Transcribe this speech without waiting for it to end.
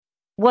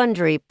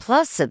Wondery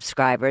Plus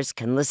subscribers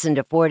can listen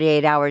to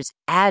 48 Hours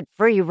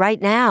ad-free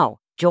right now.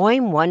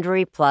 Join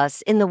Wondery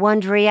Plus in the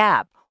Wondery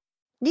app.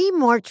 Need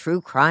more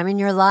true crime in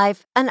your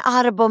life? An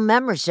Audible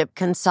membership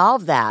can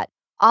solve that.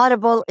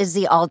 Audible is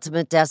the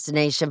ultimate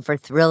destination for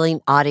thrilling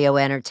audio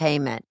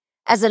entertainment.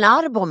 As an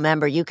Audible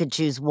member, you can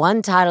choose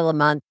one title a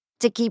month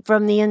to keep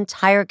from the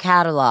entire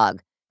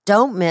catalog.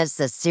 Don't miss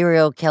The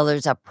Serial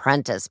Killer's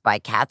Apprentice by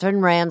Katherine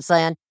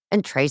Ramsland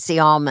and Tracy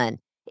Ullman.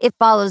 It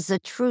follows the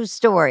true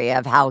story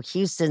of how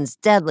Houston's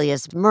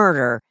deadliest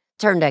murder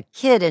turned a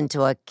kid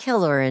into a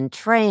killer in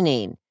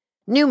training.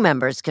 New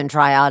members can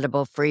try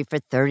Audible free for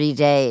 30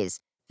 days.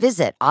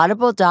 Visit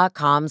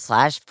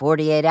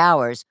audible.com/48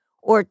 hours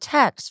or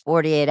text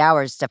 48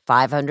 hours to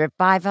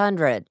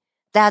 500-500.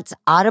 That's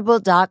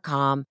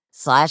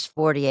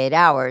audible.com/48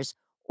 hours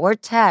or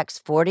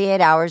text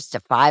 48 hours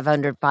to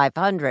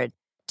 500-500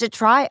 to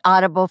try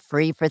Audible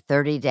free for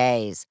 30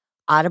 days.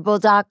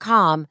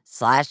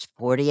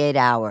 Audible.com/48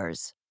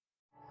 hours.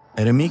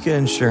 At Amica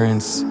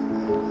Insurance,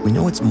 we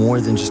know it's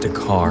more than just a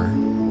car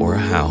or a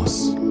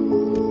house.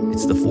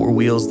 It's the four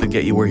wheels that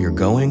get you where you're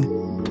going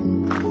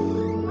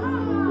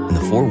and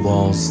the four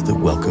walls that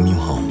welcome you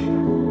home.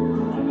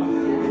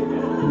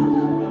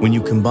 When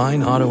you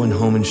combine auto and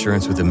home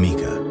insurance with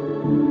Amica,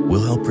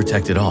 we'll help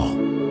protect it all.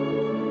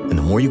 And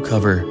the more you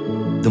cover,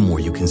 the more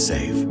you can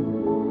save.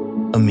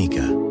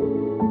 Amica.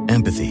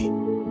 Empathy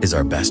is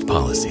our best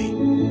policy.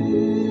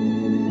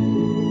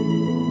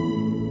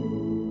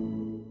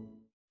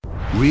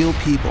 Real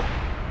people.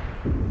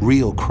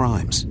 Real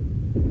crimes.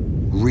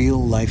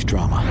 Real life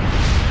drama.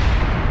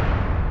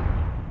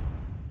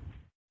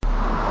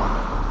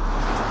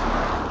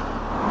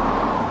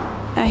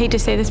 I hate to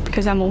say this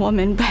because I'm a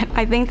woman, but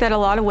I think that a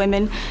lot of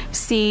women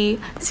see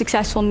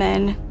successful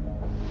men,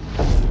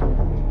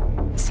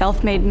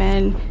 self-made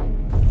men,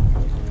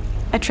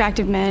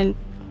 attractive men.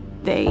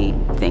 They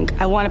think,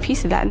 I want a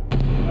piece of that.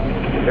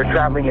 They're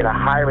traveling at a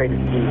high rate of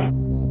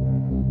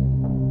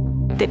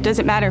speed. It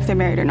doesn't matter if they're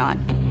married or not.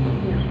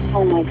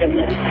 Oh my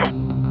goodness.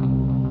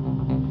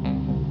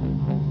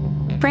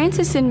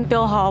 Frances and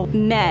Bill Hall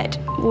met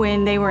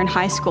when they were in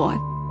high school. I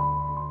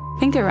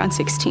think they were around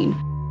 16.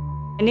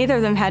 And neither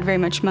of them had very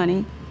much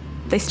money.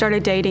 They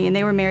started dating and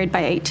they were married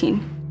by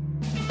 18.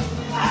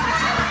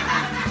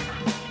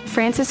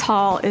 Frances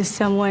Hall is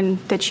someone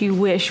that you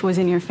wish was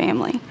in your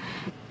family.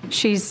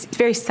 She's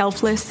very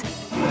selfless,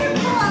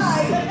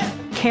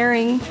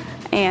 caring,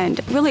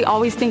 and really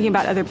always thinking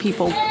about other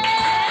people.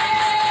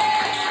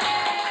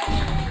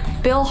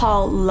 Bill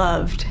Hall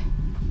loved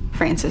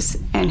Frances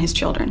and his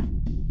children.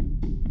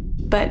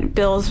 But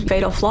Bill's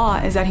fatal flaw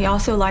is that he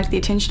also liked the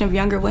attention of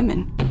younger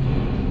women.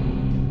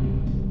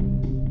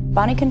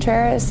 Bonnie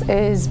Contreras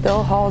is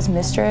Bill Hall's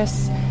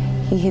mistress.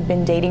 He had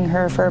been dating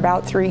her for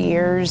about 3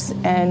 years,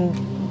 and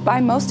by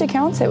most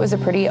accounts, it was a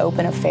pretty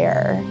open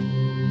affair.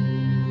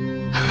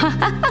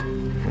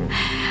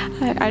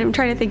 I'm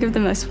trying to think of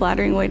the most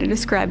flattering way to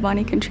describe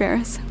Bonnie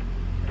Contreras.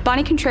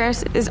 Bonnie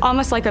Contreras is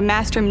almost like a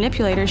master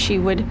manipulator. She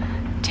would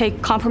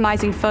take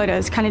compromising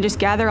photos, kind of just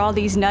gather all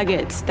these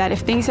nuggets that if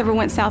things ever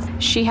went south,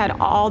 she had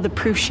all the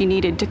proof she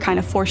needed to kind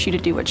of force you to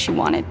do what she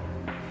wanted.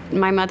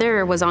 My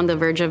mother was on the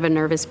verge of a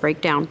nervous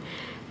breakdown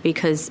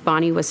because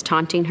Bonnie was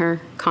taunting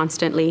her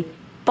constantly.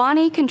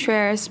 Bonnie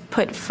Contreras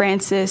put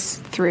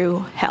Frances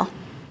through hell.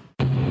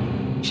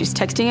 She's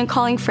texting and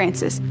calling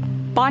Frances.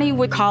 Bonnie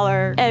would call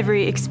her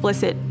every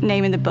explicit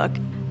name in the book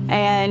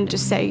and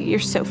just say, "You're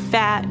so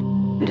fat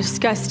and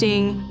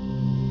disgusting."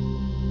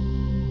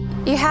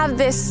 You have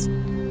this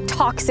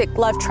toxic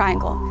love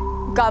triangle.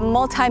 Got a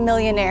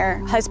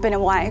multi-millionaire husband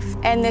and wife,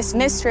 and this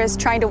mistress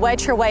trying to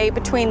wedge her way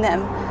between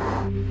them.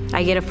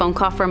 I get a phone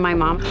call from my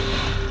mom,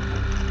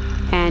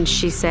 and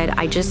she said,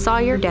 "I just saw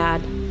your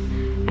dad,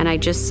 and I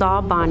just saw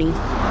Bonnie."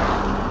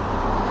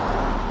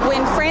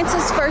 When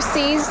Frances first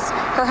sees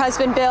her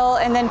husband Bill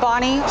and then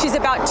Bonnie, she's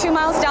about 2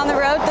 miles down the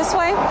road this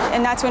way,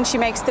 and that's when she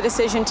makes the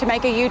decision to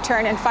make a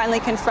U-turn and finally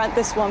confront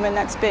this woman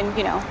that's been,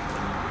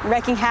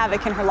 wreaking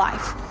havoc in her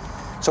life.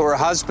 So her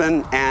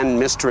husband and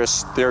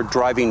mistress, they're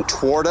driving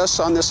toward us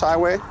on this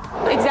highway?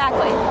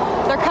 Exactly.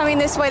 They're coming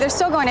this way. They're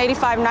still going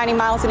 85, 90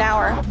 miles an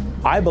hour.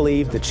 I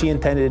believe that she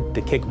intended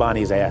to kick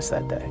Bonnie's ass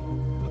that day.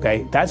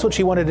 Okay, that's what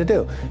she wanted to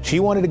do. She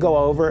wanted to go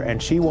over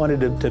and she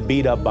wanted to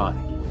beat up Bonnie.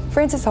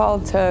 Frances Hall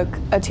took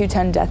a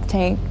 2-ton death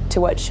tank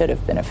to what should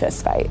have been a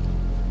fist fight.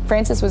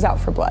 Frances was out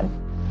for blood.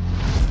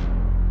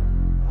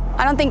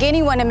 I don't think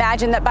anyone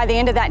imagined that by the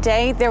end of that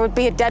day, there would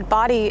be a dead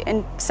body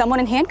and someone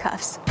in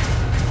handcuffs.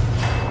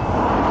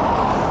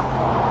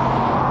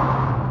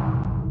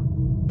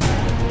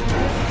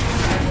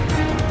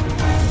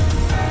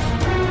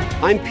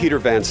 I'm Peter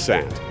Van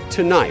Sant.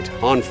 Tonight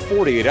on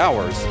 48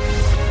 Hours.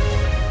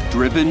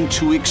 Driven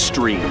to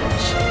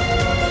extremes.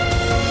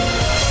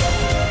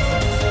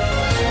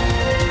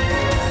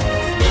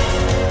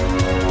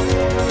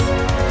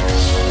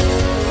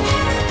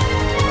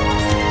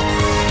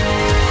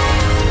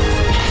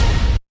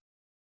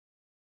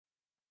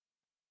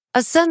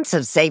 A sense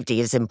of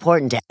safety is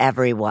important to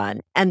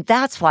everyone, and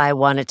that's why I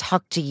want to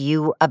talk to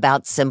you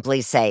about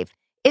Simply Safe.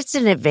 It's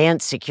an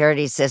advanced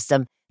security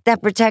system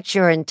that protects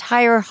your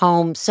entire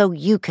home so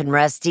you can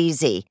rest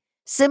easy.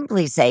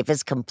 SimpliSafe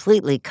is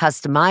completely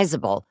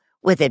customizable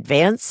with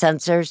advanced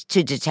sensors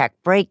to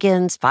detect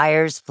break-ins,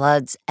 fires,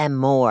 floods, and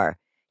more.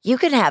 You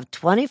can have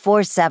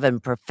 24/7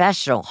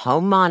 professional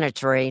home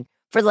monitoring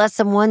for less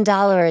than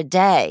 $1 a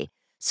day.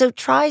 So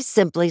try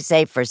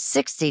SimpliSafe for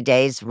 60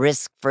 days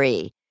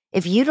risk-free.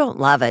 If you don't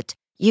love it,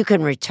 you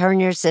can return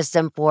your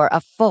system for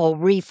a full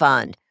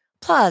refund.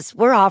 Plus,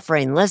 we're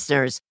offering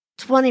listeners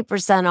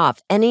 20%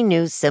 off any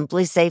new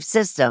SimpliSafe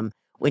system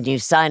when you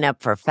sign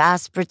up for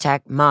Fast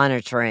Protect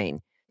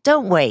monitoring.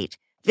 Don't wait.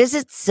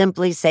 Visit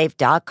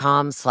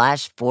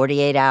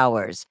SimpliSafe.com/48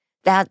 hours.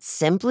 That's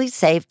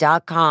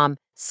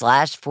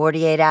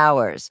SimpliSafe.com/48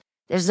 hours.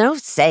 There's no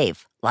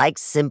safe like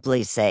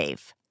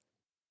SimpliSafe.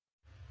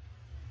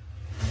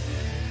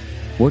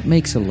 What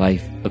makes a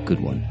life a good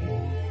one?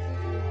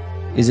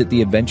 Is it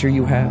the adventure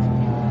you have?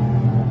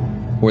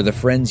 Or the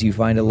friends you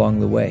find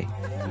along the way?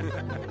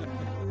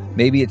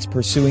 Maybe it's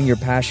pursuing your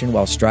passion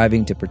while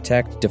striving to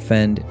protect,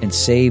 defend, and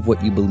save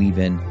what you believe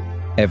in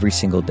every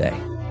single day.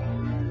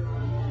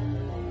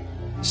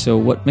 So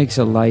what makes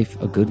a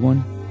life a good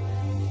one?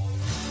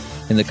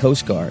 In the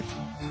Coast Guard,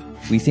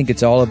 we think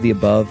it's all of the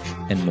above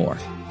and more.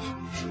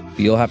 But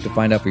you'll have to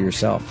find out for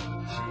yourself.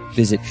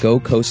 Visit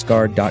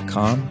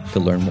gocoastguard.com to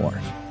learn more.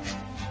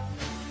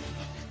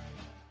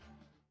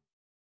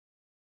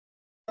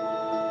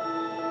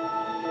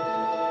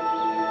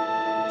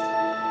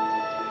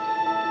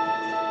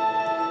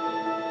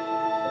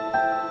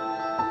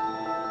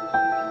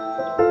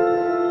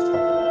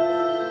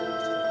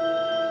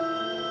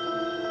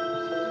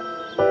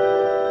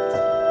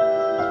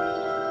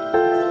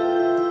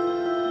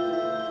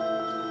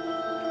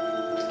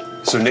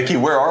 So, Nikki,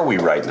 where are we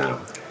right now?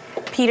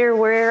 Peter,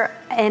 we're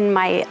in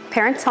my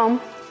parents'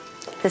 home.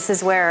 This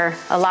is where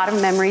a lot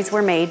of memories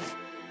were made.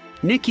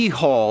 Nikki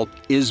Hall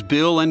is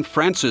Bill and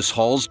Frances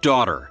Hall's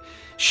daughter.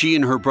 She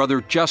and her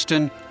brother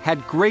Justin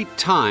had great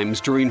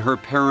times during her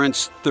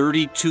parents'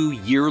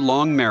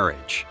 32-year-long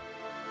marriage.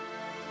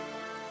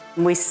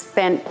 We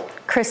spent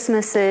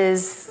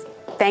Christmases,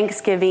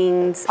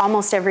 Thanksgivings,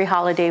 almost every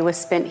holiday was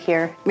spent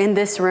here in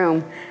this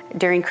room.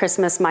 During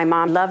Christmas, my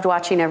mom loved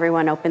watching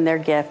everyone open their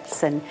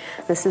gifts, and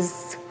this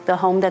is the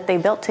home that they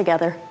built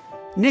together.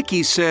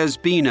 Nikki says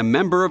being a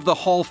member of the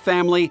Hall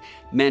family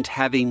meant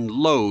having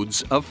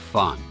loads of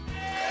fun.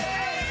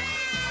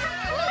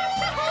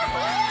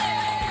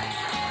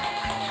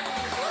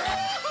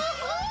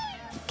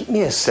 Give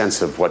me a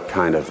sense of what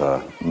kind of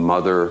a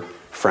mother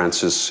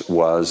Frances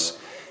was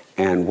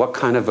and what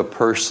kind of a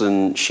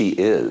person she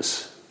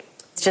is.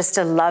 Just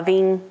a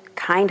loving,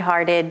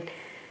 kind-hearted,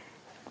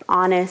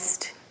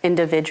 honest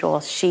individual.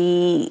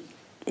 She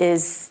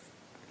is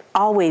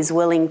always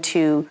willing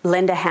to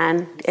lend a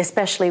hand,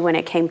 especially when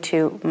it came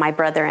to my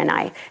brother and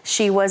I.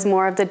 She was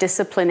more of the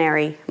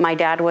disciplinary. My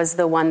dad was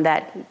the one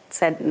that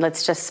said,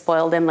 let's just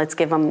spoil them, let's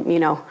give them,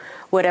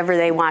 whatever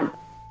they want.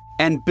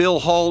 And Bill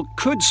Hall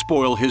could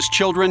spoil his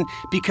children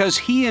because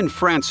he and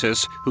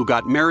Frances, who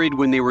got married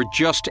when they were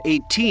just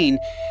 18,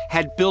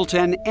 had built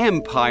an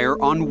empire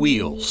on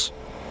wheels.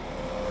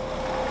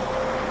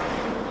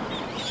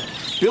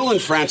 Bill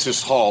and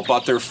Frances Hall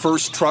bought their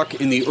first truck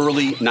in the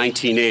early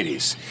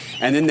 1980s,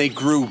 and then they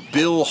grew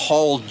Bill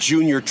Hall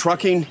Jr.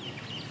 Trucking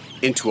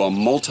into a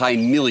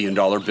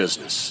multi-million-dollar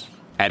business.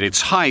 At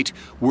its height,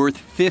 worth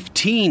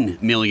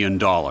 $15 million.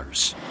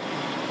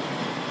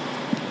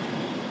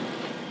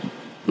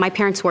 My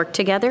parents worked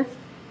together,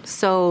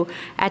 so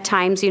at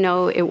times,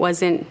 it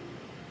wasn't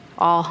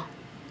all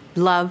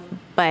love,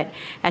 but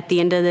at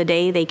the end of the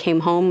day, they came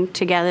home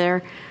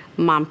together.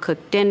 Mom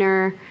cooked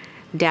dinner,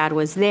 Dad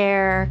was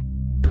there.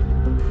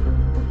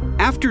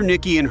 After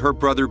Nikki and her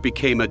brother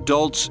became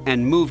adults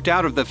and moved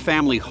out of the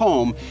family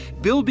home,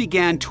 Bill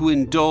began to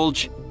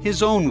indulge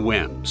his own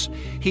whims.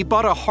 He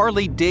bought a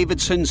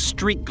Harley-Davidson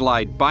Street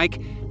Glide bike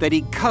that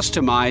he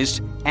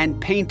customized and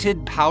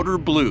painted powder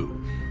blue,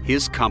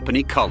 his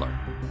company color.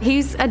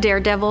 He's a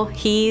daredevil.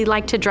 He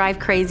liked to drive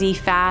crazy,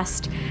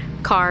 fast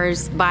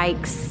cars,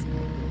 bikes,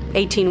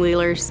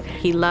 18-wheelers.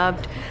 He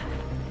loved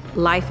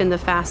life in the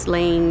fast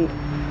lane.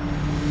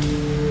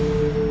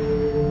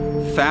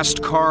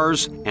 Fast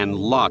cars and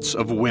lots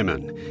of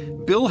women.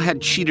 Bill had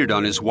cheated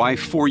on his wife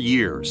for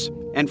years,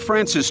 and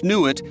Frances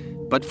knew it,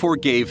 but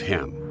forgave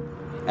him.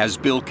 As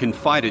Bill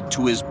confided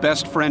to his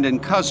best friend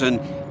and cousin,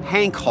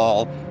 Hank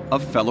Hall, a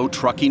fellow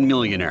trucking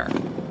millionaire.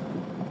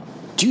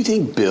 Do you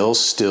think Bill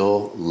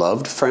still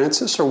loved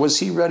Frances, or was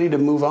he ready to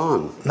move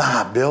on?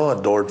 Nah, Bill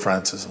adored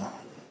Frances.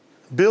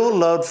 Bill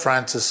loved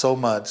Frances so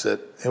much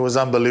that it was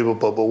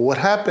unbelievable. But what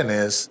happened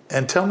is,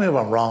 and tell me if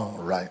I'm wrong,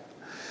 right?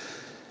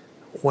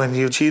 When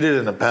you cheated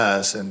in the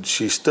past and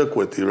she stuck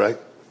with you, right?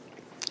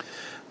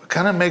 It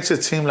kind of makes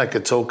it seem like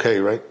it's okay,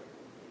 right?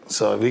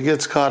 So if he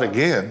gets caught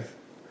again,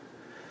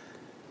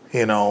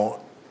 he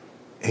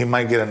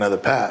might get another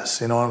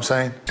pass. You know what I'm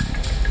saying?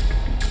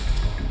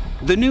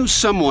 The new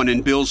someone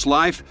in Bill's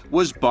life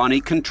was Bonnie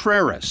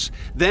Contreras,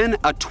 then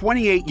a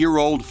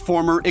 28-year-old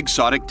former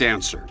exotic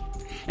dancer.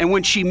 And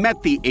when she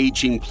met the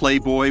aging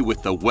playboy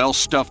with the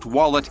well-stuffed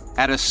wallet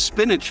at a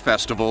spinach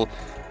festival,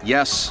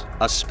 yes,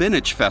 a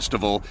spinach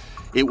festival,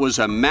 it was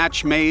a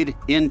match made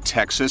in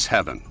Texas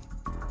heaven.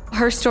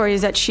 Her story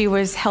is that she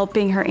was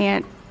helping her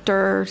aunt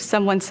or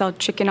someone sell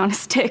chicken on a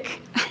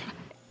stick.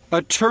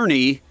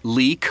 Attorney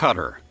Lee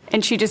Cutter.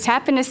 And she just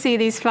happened to see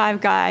these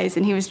 5 guys,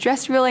 and he was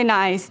dressed really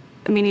nice.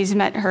 I mean, he's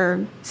met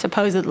her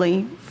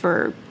supposedly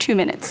for 2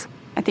 minutes.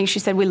 I think she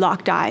said we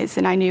locked eyes,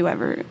 and I knew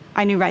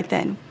right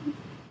then.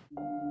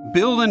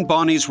 Bill and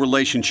Bonnie's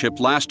relationship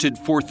lasted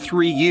for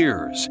 3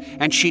 years,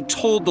 and she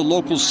told the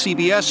local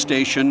CBS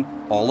station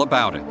all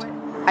about it.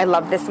 I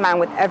love this man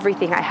with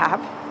everything I have.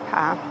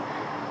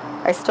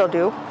 I still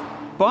do.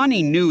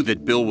 Bonnie knew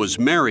that Bill was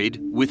married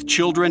with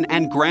children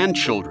and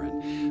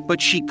grandchildren,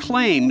 but she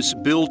claims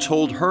Bill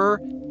told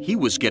her he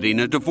was getting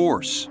a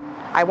divorce.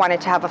 I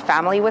wanted to have a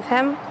family with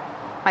him.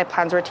 My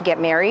plans were to get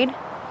married,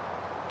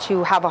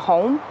 to have a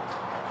home,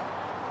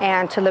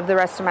 and to live the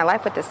rest of my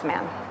life with this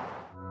man.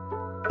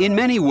 In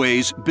many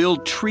ways, Bill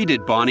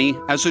treated Bonnie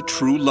as a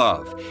true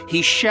love.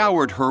 He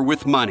showered her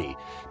with money,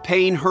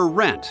 paying her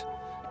rent,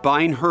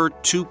 buying her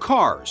 2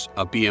 cars,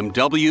 a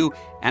BMW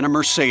and a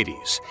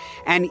Mercedes,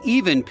 and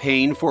even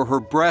paying for her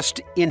breast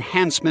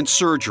enhancement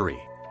surgery.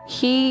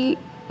 He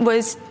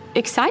was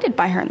excited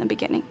by her in the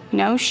beginning.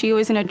 She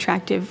was an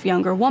attractive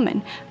younger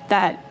woman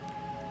that,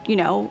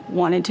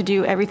 wanted to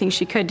do everything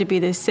she could to be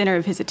the center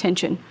of his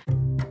attention.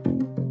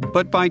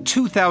 But by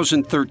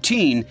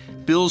 2013,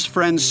 Bill's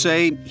friends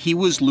say he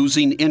was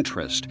losing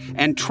interest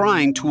and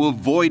trying to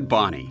avoid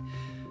Bonnie.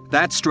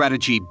 That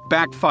strategy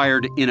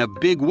backfired in a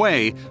big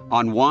way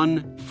on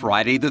one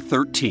Friday the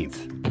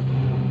 13th.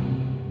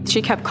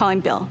 She kept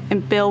calling Bill,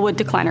 and Bill would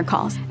decline her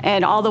calls.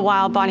 And all the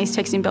while, Bonnie's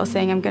texting Bill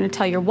saying, I'm going to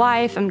tell your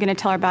wife, I'm going to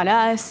tell her about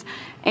us,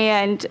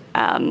 and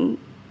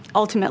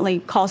ultimately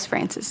calls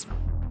Frances.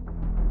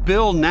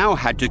 Bill now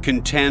had to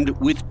contend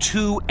with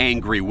 2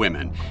 angry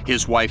women,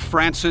 his wife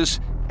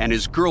Frances and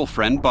his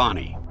girlfriend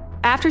Bonnie.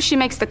 After she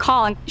makes the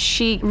call,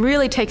 she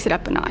really takes it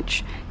up a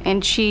notch,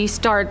 and she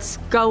starts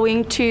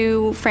going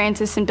to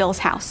Frances and Bill's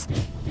house.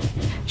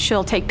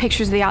 She'll take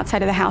pictures of the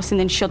outside of the house, and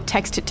then she'll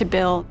text it to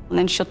Bill, and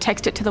then she'll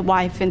text it to the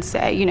wife and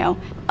say,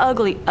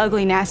 ugly,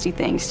 ugly, nasty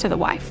things to the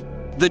wife.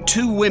 The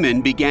 2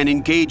 women began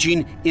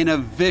engaging in a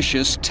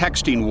vicious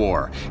texting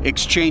war,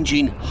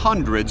 exchanging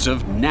hundreds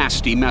of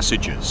nasty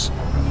messages.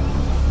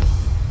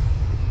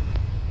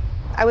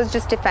 I was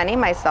just defending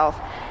myself,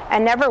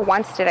 and never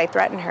once did I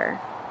threaten her.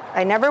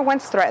 I never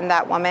once threatened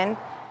that woman.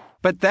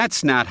 But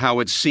that's not how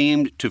it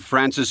seemed to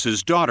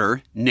Frances's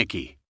daughter,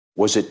 Nikki.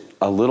 Was it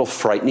a little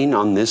frightening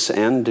on this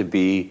end to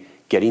be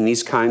getting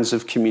these kinds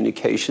of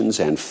communications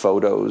and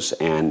photos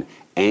and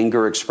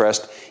anger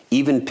expressed,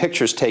 even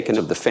pictures taken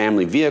of the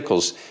family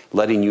vehicles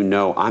letting you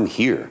know, I'm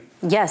here?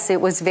 Yes,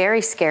 it was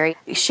very scary.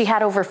 She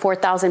had over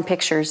 4,000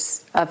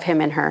 pictures of him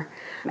and her,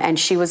 and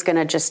she was going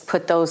to just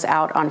put those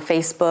out on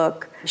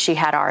Facebook. She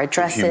had our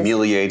addresses. To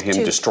humiliate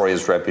him, destroy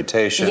his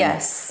reputation.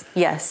 Yes,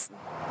 yes.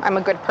 I'm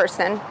a good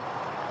person.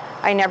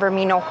 I never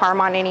mean no harm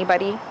on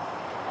anybody,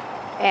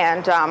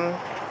 and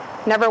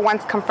never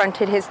once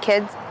confronted his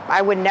kids.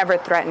 I would never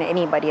threaten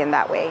anybody in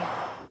that way.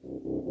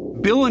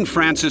 Bill and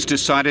Frances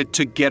decided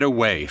to get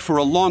away for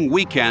a long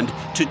weekend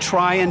to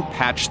try and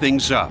patch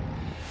things up.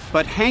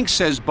 But Hank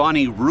says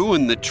Bonnie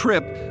ruined the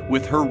trip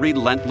with her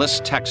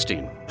relentless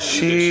texting.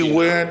 She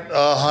went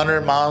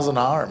 100 miles an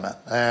hour, man.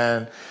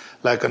 And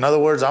in other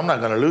words, I'm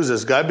not going to lose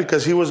this guy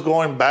because he was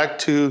going back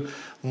to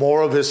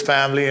more of his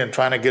family and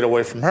trying to get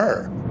away from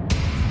her.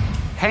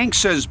 Hank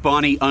says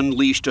Bonnie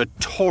unleashed a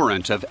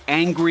torrent of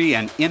angry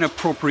and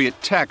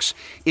inappropriate texts,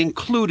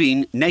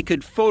 including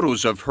naked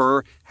photos of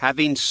her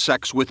having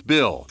sex with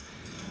Bill.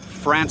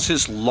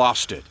 Frances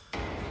lost it.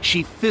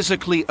 She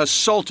physically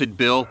assaulted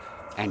Bill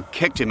and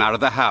kicked him out of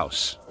the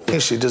house.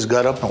 She just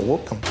got up and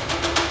whooped him.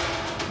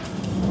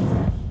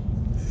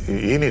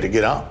 You need to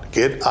get out.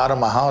 Get out of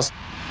my house.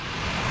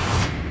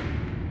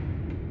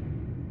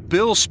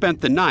 Bill spent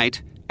the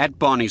night at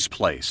Bonnie's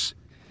place.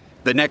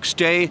 The next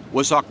day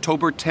was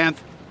October 10th,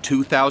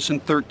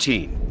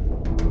 2013.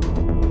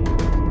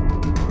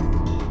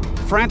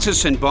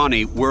 Frances and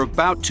Bonnie were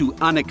about to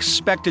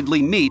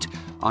unexpectedly meet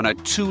on a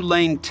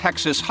 2-lane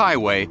Texas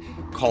highway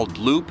called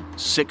Loop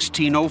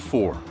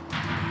 1604.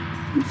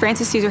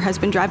 Frances sees her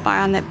husband drive by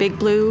on that big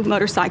blue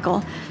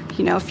motorcycle.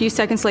 A few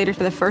seconds later,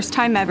 for the first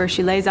time ever,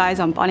 she lays eyes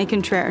on Bonnie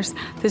Contreras,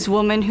 this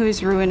woman who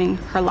is ruining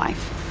her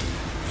life.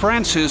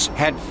 Frances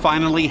had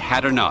finally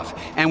had enough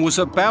and was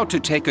about to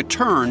take a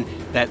turn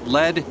that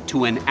led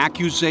to an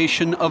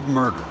accusation of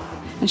murder.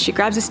 And she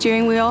grabs the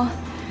steering wheel,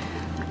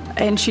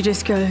 and she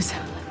just goes,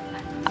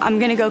 I'm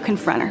gonna go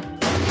confront her.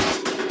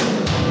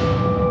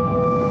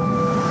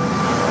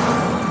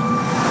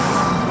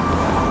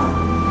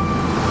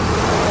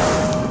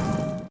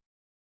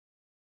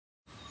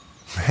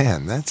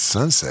 Man, that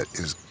sunset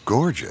is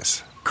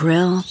gorgeous.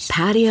 Grill,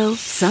 patio,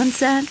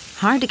 sunset.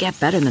 Hard to get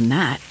better than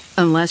that.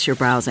 Unless you're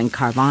browsing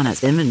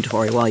Carvana's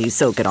inventory while you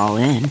soak it all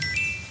in.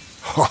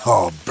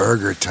 Oh,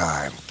 burger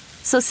time.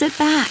 So sit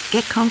back,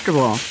 get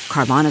comfortable.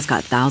 Carvana's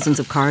got thousands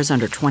of cars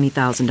under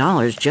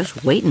 $20,000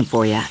 just waiting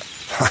for you.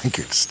 I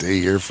could stay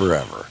here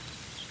forever.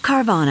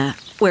 Carvana,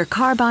 where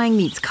car buying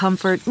meets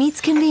comfort,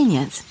 meets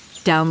convenience.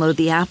 Download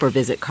the app or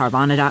visit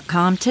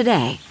Carvana.com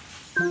today.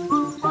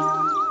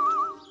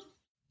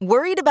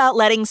 Worried about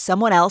letting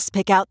someone else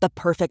pick out the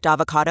perfect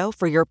avocado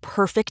for your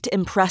perfect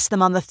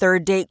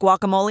impress-them-on-the-third-date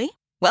guacamole?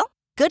 Well,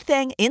 good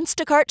thing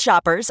Instacart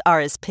shoppers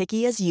are as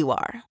picky as you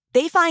are.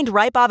 They find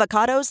ripe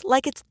avocados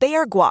like it's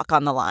their guac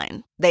on the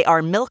line. They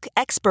are milk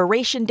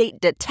expiration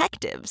date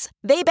detectives.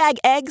 They bag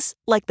eggs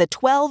like the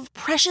 12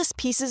 precious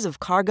pieces of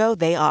cargo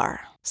they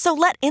are. So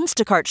let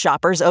Instacart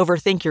shoppers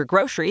overthink your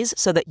groceries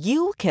so that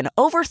you can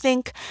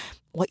overthink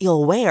what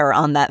you'll wear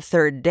on that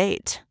third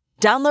date.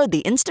 Download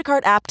the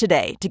Instacart app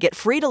today to get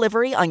free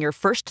delivery on your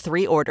first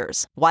 3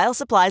 orders, while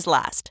supplies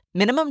last.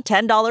 Minimum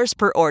 $10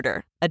 per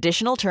order.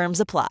 Additional terms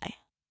apply.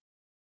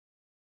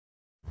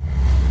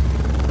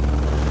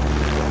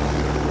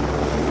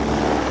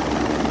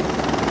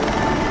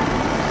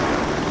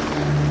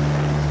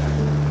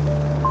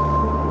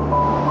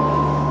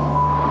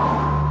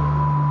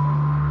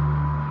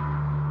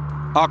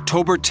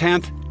 October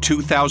 10th,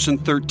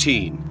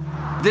 2013.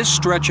 This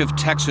stretch of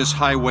Texas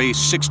Highway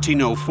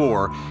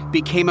 1604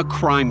 became a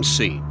crime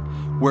scene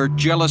where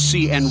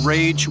jealousy and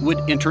rage would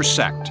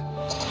intersect.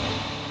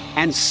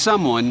 And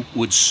someone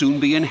would soon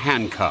be in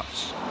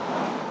handcuffs.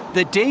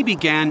 The day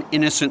began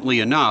innocently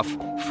enough.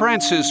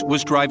 Frances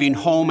was driving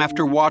home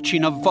after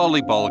watching a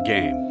volleyball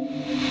game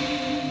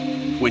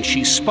when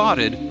she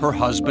spotted her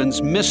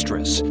husband's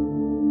mistress.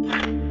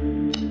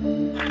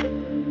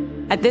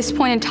 At this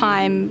point in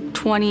time,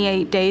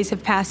 28 days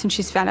have passed and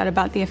she's found out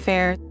about the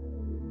affair.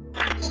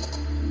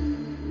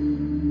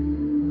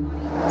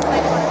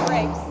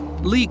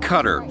 Lee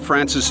Cutter,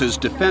 Frances's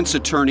defense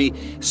attorney,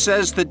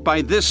 says that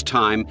by this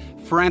time,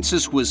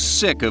 Frances was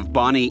sick of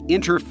Bonnie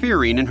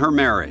interfering in her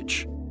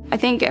marriage. I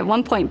think at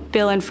one point,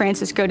 Bill and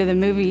Frances go to the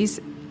movies,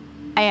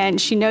 and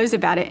she knows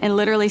about it and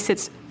literally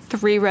sits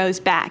 3 rows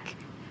back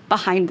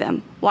behind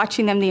them,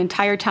 watching them the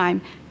entire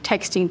time,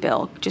 texting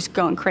Bill, just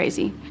going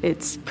crazy.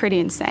 It's pretty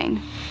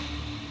insane.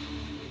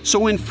 So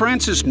when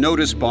Frances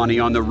noticed Bonnie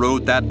on the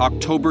road that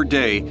October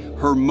day,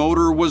 her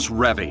motor was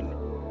revving.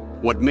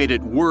 What made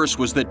it worse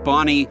was that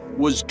Bonnie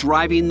was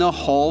driving the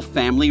Hall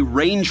family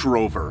Range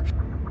Rover,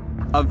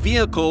 a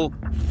vehicle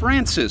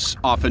Frances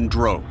often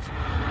drove.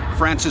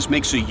 Frances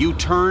makes a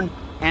U-turn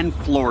and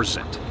floors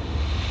it.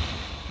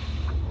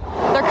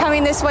 They're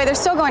coming this way. They're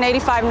still going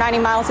 85, 90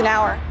 miles an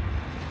hour.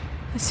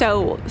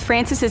 So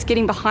Frances is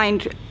getting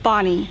behind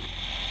Bonnie,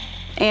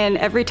 and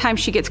every time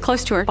she gets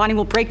close to her, Bonnie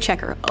will brake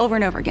check her over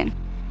and over again.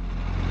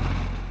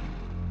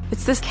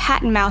 It's this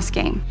cat and mouse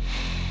game.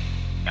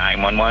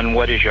 911,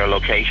 what is your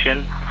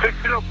location?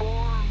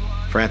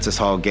 Frances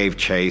Hall gave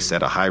chase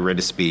at a high rate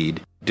of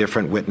speed.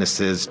 Different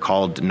witnesses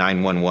called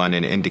 911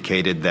 and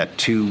indicated that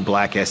 2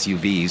 black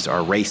SUVs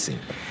are racing,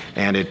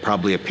 and it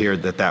probably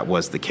appeared that that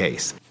was the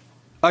case.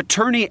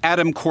 Attorney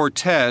Adam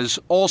Cortez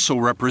also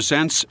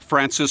represents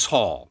Frances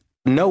Hall.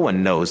 No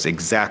one knows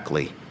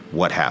exactly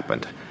what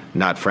happened.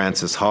 Not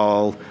Frances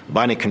Hall.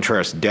 Bonnie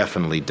Contreras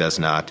definitely does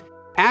not.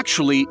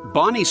 Actually,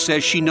 Bonnie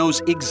says she knows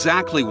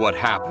exactly what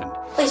happened.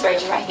 Please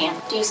raise your right hand.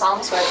 Do you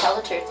solemnly swear to tell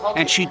the truth?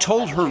 And she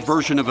told her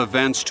version of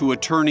events to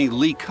attorney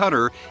Lee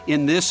Cutter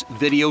in this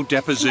video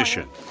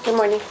deposition. Good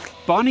morning.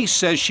 Bonnie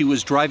says she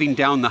was driving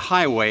down the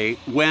highway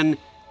when,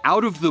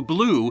 out of the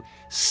blue,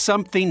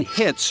 something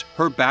hits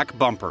her back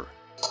bumper.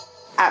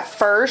 At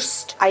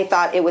first, I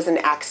thought it was an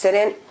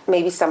accident.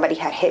 Maybe somebody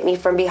had hit me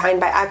from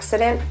behind by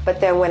accident. But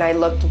then when I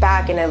looked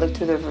back and I looked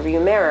through the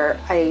rearview mirror,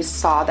 I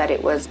saw that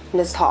it was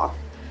Ms. Hall,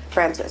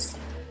 Frances.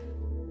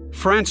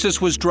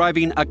 Frances was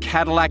driving a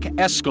Cadillac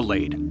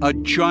Escalade, a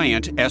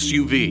giant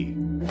SUV.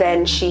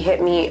 Then she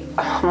hit me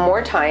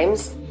more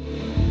times.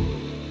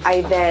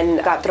 I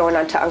then got thrown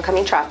onto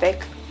oncoming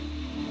traffic.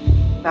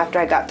 After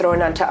I got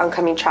thrown onto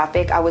oncoming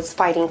traffic, I was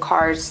fighting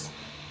cars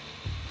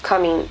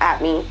coming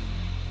at me.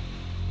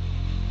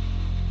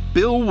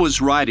 Bill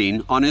was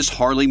riding on his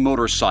Harley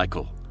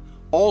motorcycle,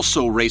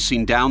 also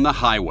racing down the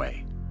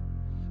highway.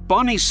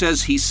 Bonnie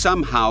says he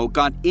somehow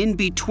got in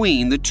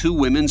between the 2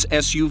 women's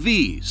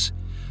SUVs.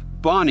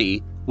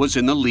 Bonnie was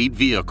in the lead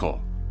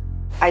vehicle.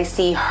 I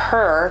see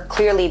her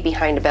clearly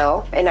behind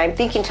Bill, and I'm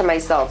thinking to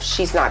myself,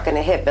 she's not going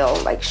to hit Bill.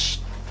 Like,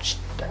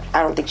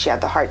 I don't think she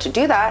had the heart to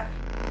do that.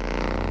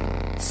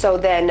 So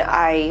then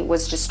I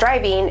was just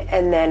driving,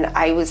 and then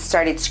I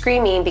started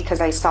screaming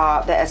because I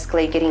saw the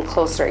Escalade getting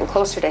closer and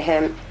closer to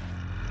him.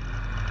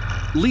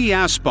 Lee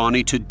asked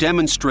Bonnie to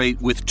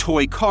demonstrate with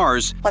toy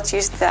cars. Let's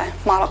use the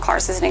model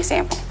cars as an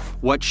example.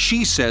 What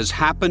she says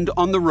happened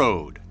on the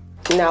road.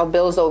 Now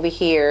Bill's over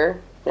here,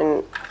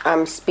 and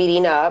I'm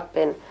speeding up,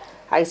 and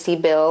I see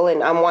Bill,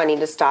 and I'm wanting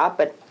to stop,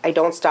 but I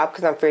don't stop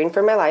because I'm fearing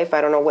for my life.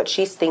 I don't know what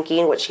she's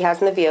thinking, what she has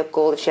in the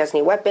vehicle, if she has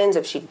any weapons,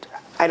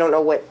 I don't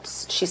know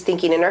what she's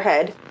thinking in her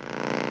head.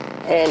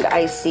 And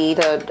I see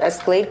the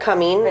Escalade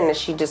coming, and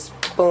she just,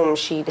 boom,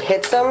 she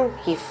hits him,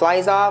 he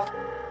flies off,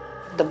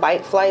 the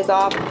bike flies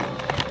off.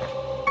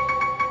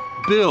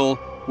 Bill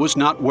was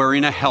not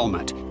wearing a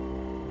helmet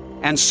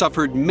and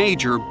suffered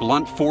major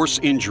blunt force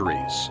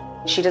injuries.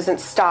 She doesn't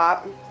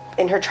stop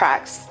in her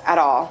tracks at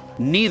all.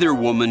 Neither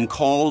woman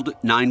called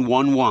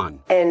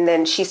 911. And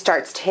then she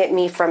starts to hit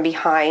me from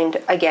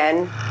behind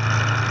again.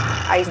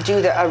 I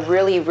do a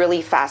really,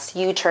 really fast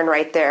U-turn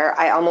right there.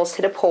 I almost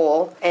hit a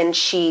pole, and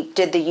she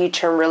did the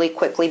U-turn really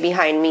quickly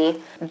behind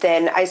me.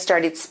 Then I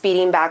started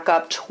speeding back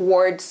up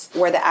towards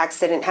where the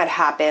accident had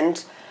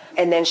happened,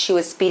 and then she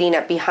was speeding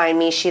up behind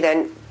me. She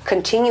then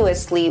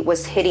continuously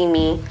was hitting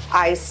me.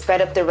 I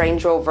sped up the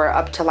Range Rover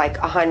up to like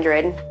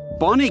 100.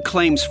 Bonnie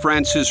claims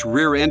Frances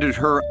rear-ended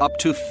her up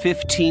to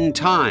 15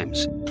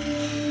 times.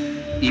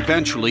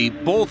 Eventually,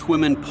 both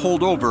women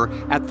pulled over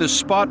at the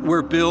spot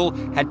where Bill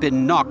had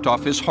been knocked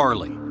off his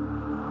Harley.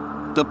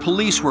 The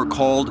police were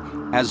called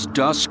as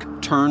dusk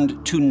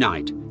turned to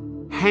night.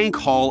 Hank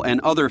Hall and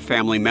other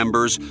family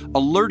members,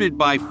 alerted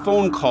by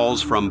phone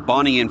calls from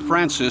Bonnie and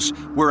Frances,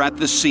 were at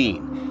the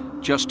scene,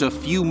 just a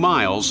few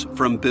miles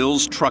from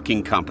Bill's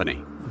trucking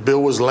company.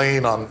 Bill was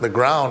laying on the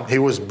ground. He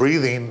was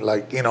breathing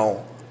like,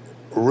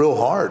 real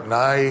hard. And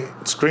I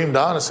screamed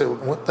out and said,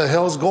 what the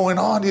hell's going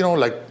on?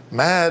 Like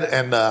mad.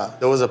 And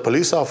there was a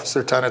police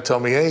officer trying to tell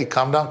me, hey,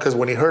 calm down. Because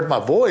when he heard my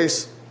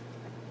voice,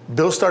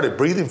 Bill started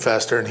breathing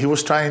faster and he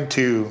was trying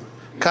to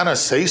kind of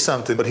say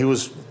something, but he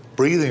was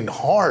breathing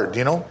hard,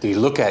 Did he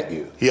look at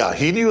you? Yeah,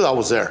 he knew I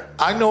was there.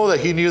 I know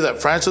that he knew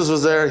that Frances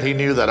was there. He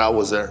knew that I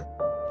was there.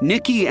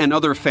 Nikki and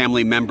other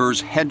family members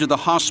head to the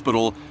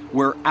hospital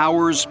where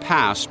hours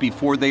pass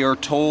before they are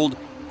told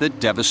the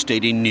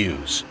devastating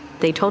news.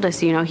 They told us,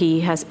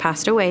 he has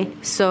passed away.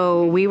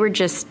 So we were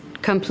just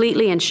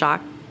completely in shock.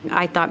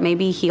 I thought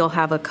maybe he'll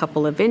have a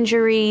couple of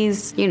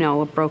injuries,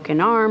 a broken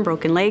arm,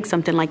 broken leg,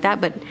 something like that,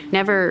 but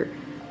never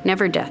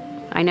death.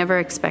 I never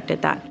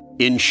expected that.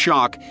 In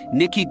shock,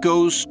 Nikki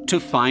goes to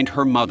find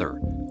her mother,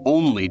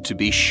 only to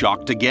be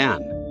shocked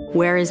again.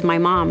 Where is my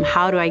mom?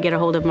 How do I get a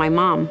hold of my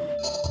mom?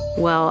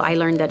 Well, I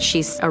learned that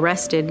she's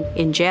arrested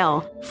in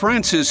jail.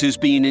 Frances is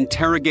being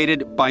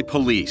interrogated by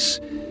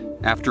police.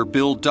 After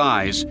Bill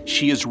dies,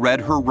 she is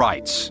read her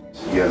rights.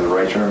 You have the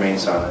right to remain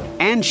silent.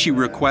 And she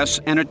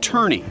requests an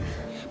attorney,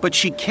 but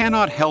she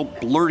cannot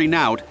help blurting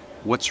out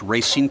what's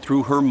racing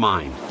through her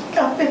mind.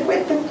 I've been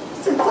with him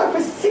since I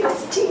was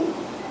 16.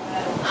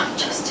 I'm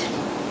just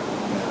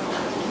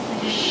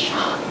in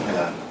shock.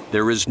 Yeah.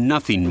 There is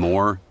nothing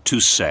more to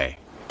say.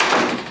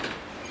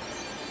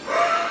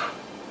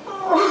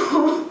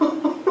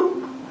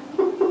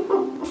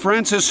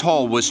 Frances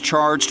Hall was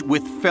charged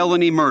with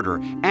felony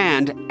murder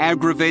and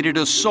aggravated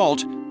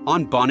assault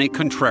on Bonnie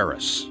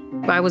Contreras.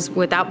 I was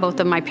without both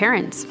of my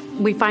parents.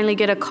 We finally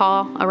get a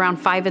call around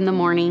 5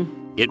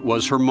 a.m. It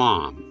was her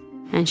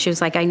mom. And she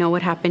was like, I know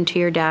what happened to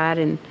your dad,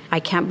 and I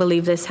can't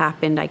believe this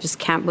happened. I just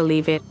can't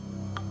believe it.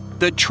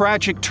 The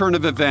tragic turn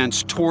of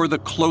events tore the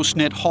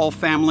close-knit Hall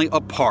family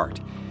apart.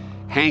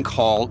 Hank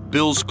Hall,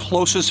 Bill's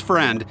closest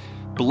friend,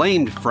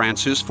 blamed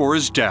Frances for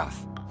his death.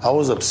 I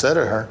was upset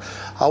at her.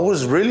 I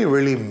was really,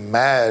 really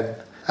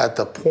mad at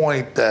the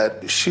point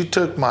that she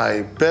took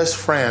my best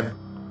friend.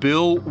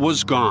 Bill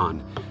was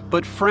gone,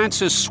 but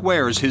Frances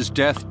swears his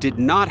death did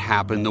not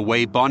happen the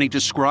way Bonnie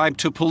described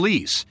to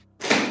police,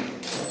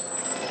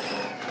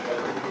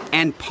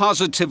 and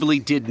positively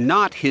did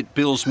not hit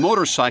Bill's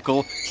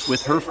motorcycle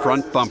with her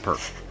front bumper.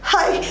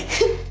 Hi.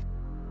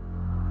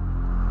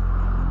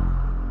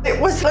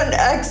 It was an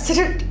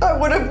accident. I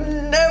would have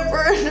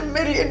never in a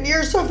million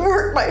years have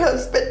hurt my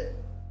husband.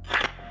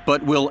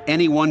 But will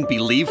anyone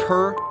believe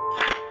her?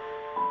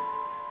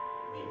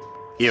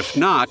 If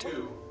not,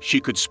 she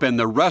could spend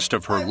the rest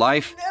of her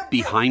life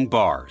behind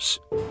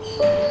bars.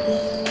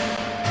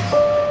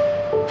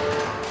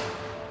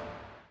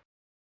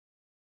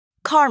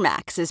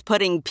 CarMax is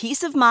putting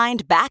peace of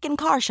mind back in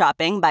car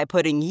shopping by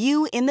putting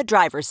you in the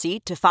driver's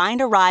seat to find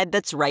a ride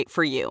that's right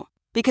for you.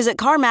 Because at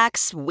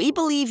CarMax, we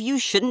believe you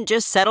shouldn't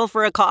just settle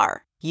for a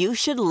car. You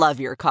should love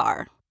your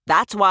car.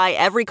 That's why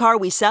every car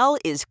we sell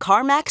is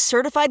CarMax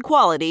certified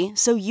quality,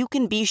 so you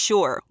can be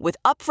sure with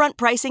upfront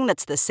pricing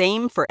that's the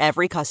same for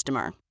every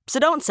customer. So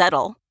don't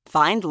settle.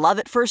 Find love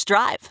at first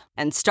drive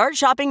and start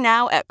shopping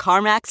now at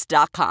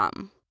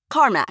CarMax.com.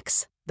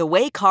 CarMax, the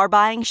way car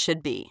buying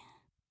should be.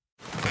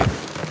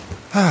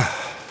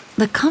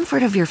 The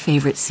comfort of your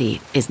favorite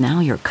seat is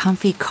now your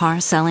comfy car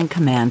selling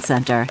command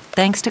center,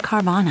 thanks to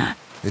Carvana.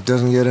 It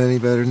doesn't get any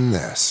better than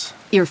this.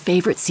 Your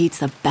favorite seat's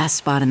the best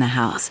spot in the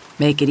house.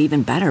 Make it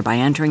even better by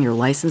entering your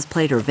license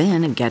plate or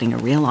VIN and getting a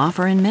real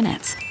offer in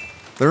minutes.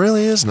 There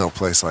really is no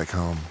place like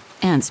home.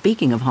 And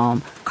speaking of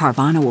home,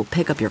 Carvana will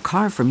pick up your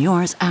car from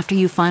yours after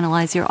you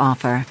finalize your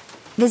offer.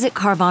 Visit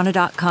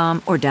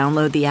Carvana.com or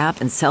download the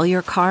app and sell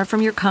your car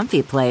from your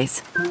comfy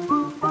place.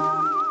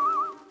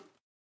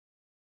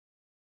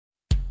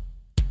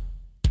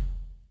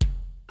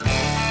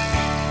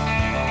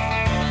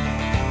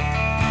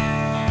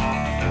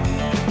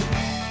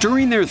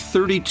 During their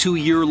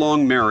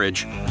 32-year-long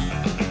marriage,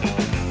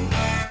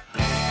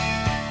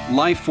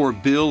 life for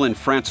Bill and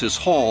Frances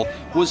Hall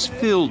was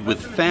filled with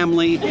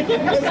family,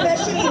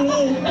 especially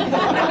me,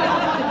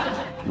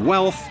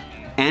 wealth,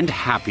 and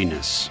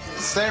happiness.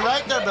 Stay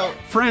right there, Bill.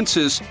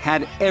 Frances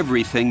had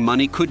everything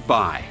money could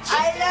buy.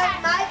 I love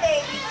my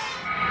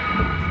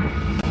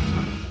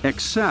baby.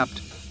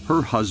 Except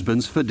her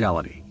husband's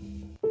fidelity.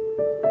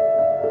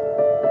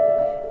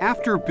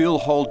 After Bill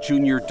Hall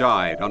Jr.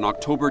 died on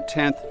October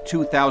 10,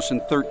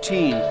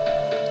 2013,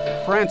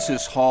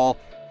 Frances Hall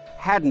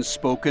hadn't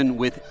spoken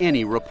with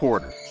any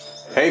reporter.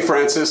 Hey,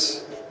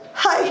 Frances.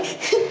 Hi.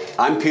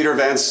 I'm Peter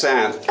Van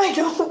Sant. I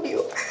know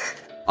you.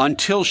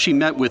 Until she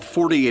met with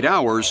 48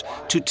 Hours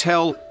to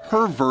tell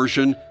her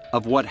version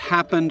of what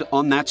happened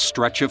on that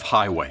stretch of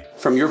highway.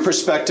 From your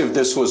perspective,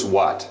 this was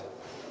what?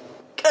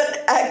 An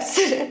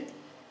accident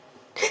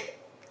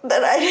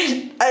that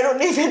I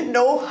don't even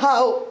know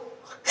how,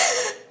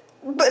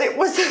 but it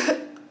was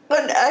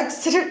an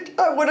accident.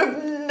 I would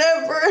have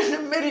never in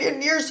a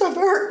million years have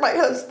hurt my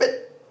husband.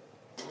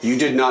 You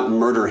did not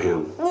murder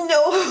him.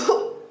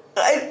 No,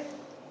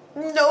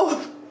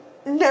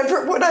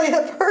 never would I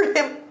have hurt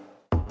him.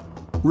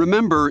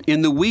 Remember,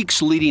 in the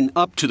weeks leading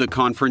up to the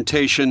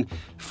confrontation,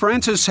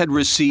 Frances had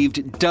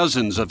received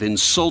dozens of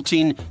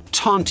insulting,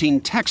 taunting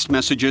text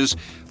messages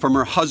from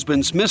her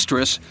husband's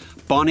mistress,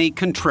 Bonnie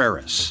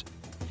Contreras,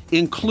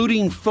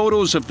 including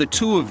photos of the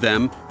two of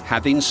them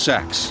having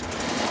sex.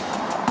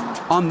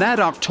 On that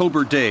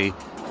October day,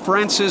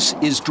 Frances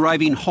is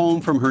driving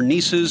home from her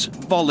niece's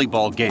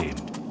volleyball game.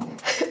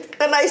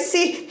 And I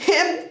see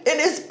him in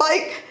his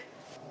bike.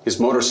 His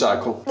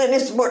motorcycle.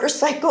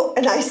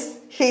 And I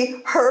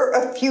see her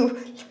a few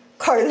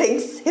car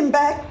lengths him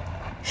back.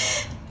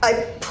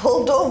 I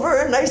pulled over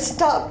and I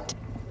stopped.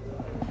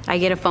 I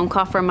get a phone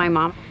call from my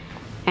mom,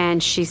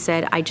 and she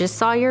said, I just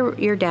saw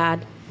your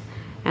dad,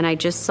 and I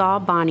just saw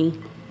Bonnie.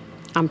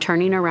 I'm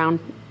turning around.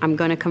 I'm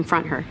going to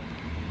confront her.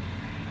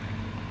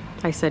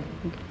 I said,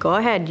 go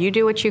ahead. You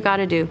do what you got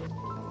to do.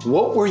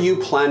 What were you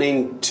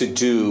planning to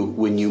do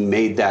when you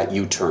made that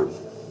U-turn?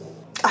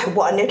 I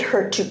wanted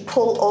her to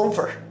pull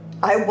over.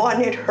 I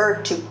wanted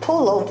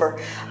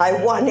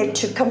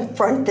to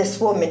confront this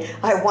woman.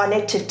 I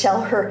wanted to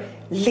tell her,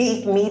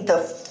 leave me the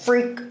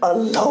freak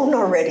alone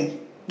already.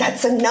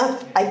 That's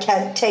enough. I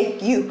can't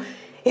take you.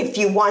 If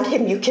you want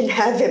him, you can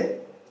have him.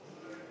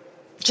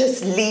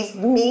 Just leave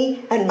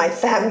me and my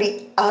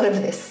family out of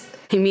this.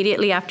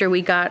 Immediately after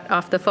we got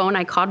off the phone,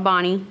 I called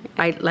Bonnie.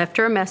 I left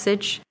her a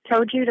message.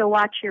 Told you to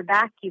watch your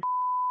back, you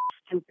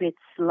stupid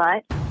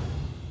slut.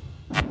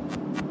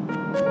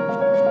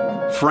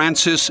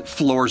 Frances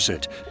floors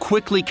it,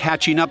 quickly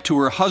catching up to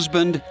her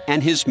husband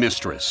and his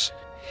mistress.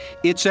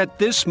 It's at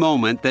this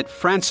moment that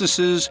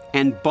Frances's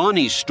and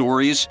Bonnie's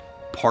stories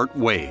part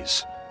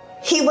ways.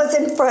 He was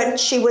in front,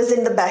 she was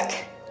in the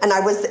back, and I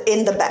was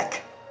in the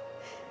back.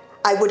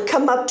 I would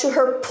come up to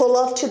her, pull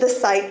off to the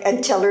side,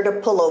 and tell her to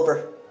pull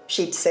over.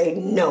 She'd say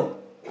no.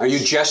 Are you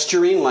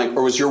gesturing,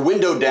 or was your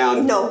window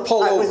down? No,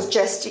 pull over. I was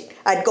gesturing.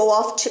 I'd go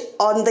off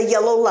on the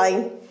yellow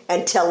line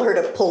and tell her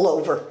to pull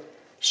over.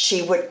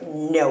 She would,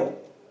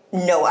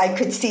 no, I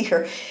could see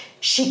her.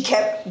 She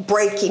kept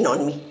braking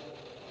on me.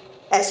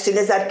 As soon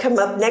as I'd come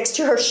up next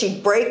to her,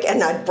 she'd brake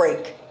and I'd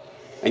brake.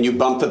 And you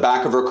bumped the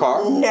back of her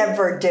car?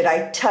 Never did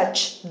I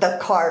touch the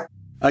car.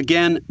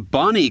 Again,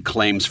 Bonnie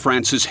claims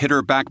Frances hit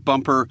her back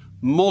bumper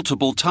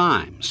multiple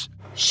times.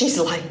 She's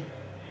lying.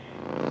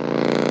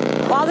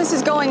 While this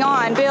is going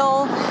on,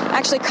 Bill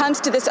actually comes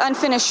to this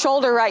unfinished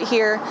shoulder right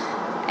here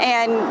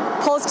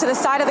and pulls to the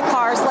side of the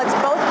cars, lets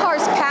both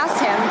cars pass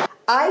him.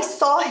 I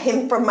saw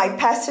him from my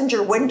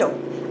passenger window.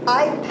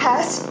 I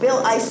passed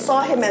Bill. I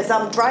saw him as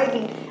I'm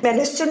driving. And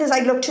as soon as I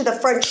looked to the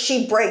front,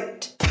 she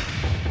braked.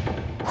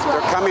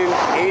 They're coming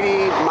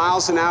 80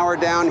 miles an hour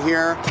down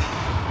here.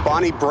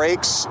 Bonnie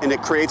brakes, and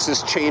it creates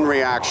this chain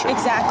reaction.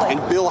 Exactly.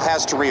 And Bill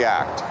has to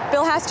react.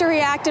 Bill has to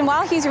react, and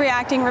while he's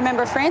reacting,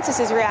 remember, Frances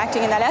is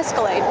reacting in that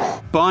Escalade.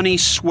 Bonnie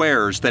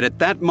swears that at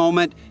that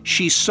moment,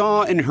 she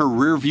saw in her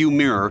rearview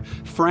mirror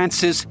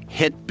Frances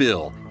hit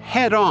Bill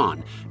head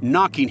on,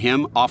 knocking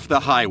him off the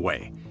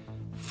highway.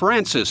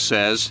 Frances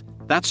says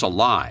that's a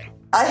lie.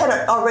 I had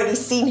already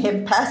seen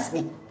him pass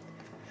me.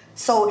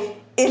 So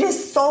it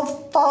is so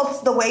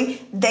false the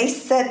way they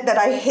said that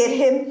I hit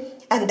him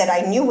and that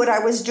I knew what I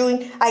was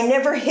doing. I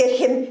never hit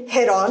him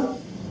head on.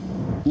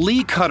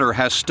 Lee Cutter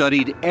has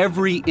studied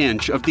every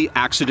inch of the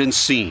accident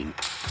scene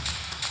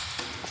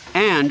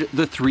and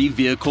the three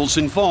vehicles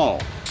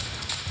involved.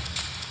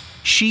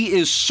 She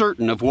is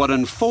certain of what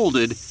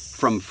unfolded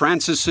from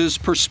Frances's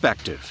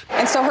perspective.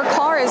 And so her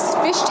car is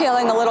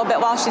fishtailing a little bit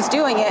while she's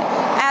doing it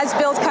as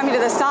Bill's coming to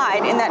the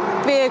side in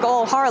that big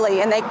old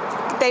Harley, and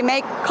they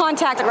make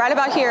contact right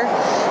about here,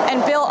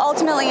 and Bill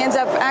ultimately ends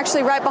up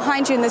actually right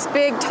behind you in this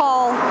big,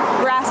 tall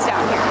grass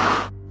down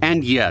here.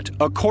 And yet,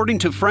 according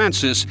to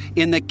Frances,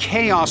 in the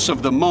chaos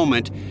of the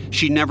moment,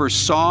 she never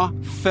saw,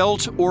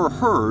 felt, or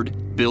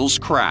heard Bill's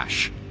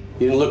crash.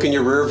 You didn't look in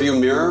your rearview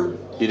mirror?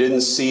 You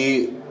didn't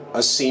see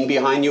a scene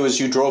behind you as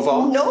you drove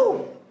off?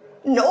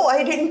 No,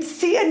 I didn't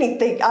see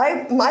anything.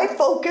 My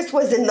focus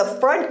was in the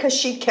front because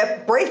she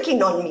kept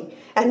braking on me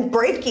and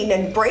braking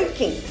and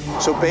braking.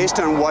 So based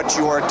on what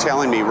you are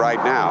telling me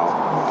right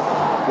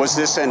now, was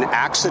this an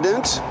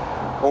accident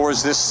Or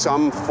is this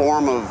some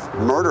form of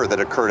murder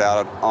that occurred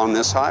out on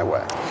this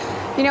highway?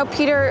 You know,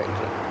 Peter,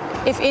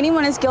 if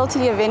anyone is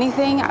guilty of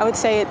anything, I would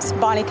say it's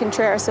Bonnie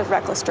Contreras of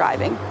reckless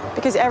driving,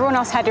 because everyone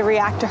else had to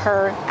react to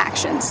her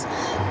actions.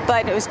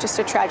 But it was just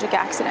a tragic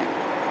accident.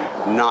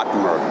 Not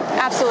murder.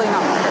 Absolutely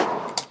not murder.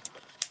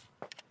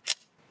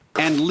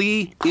 And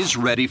Lee is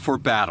ready for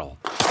battle.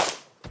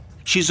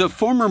 She's a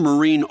former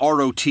Marine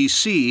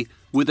ROTC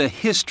with a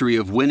history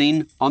of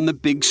winning on the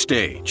big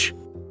stage.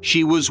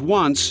 She was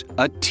once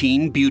a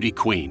teen beauty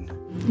queen.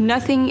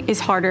 Nothing is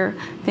harder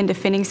than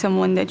defending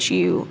someone that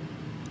you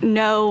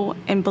know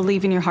and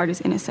believe in your heart is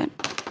innocent.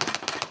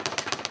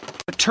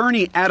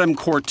 Attorney Adam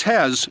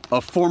Cortez, a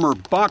former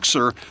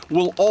boxer,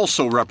 will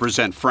also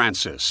represent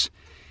Frances.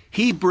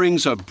 He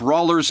brings a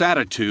brawler's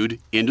attitude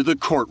into the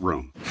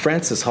courtroom.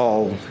 Frances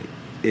Hall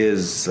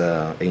is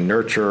a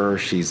nurturer.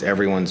 She's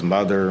everyone's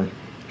mother.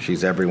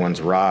 She's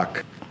everyone's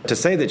rock. To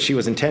say that she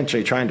was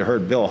intentionally trying to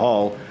hurt Bill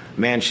Hall,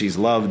 man she's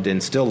loved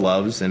and still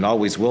loves and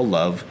always will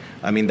love,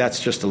 I mean, that's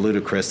just a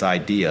ludicrous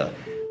idea.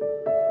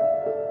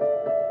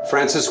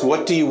 Frances,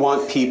 what do you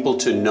want people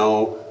to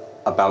know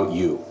about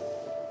you?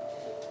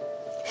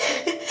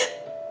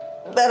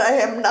 That I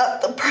am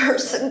not the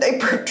person they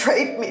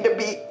portrayed me to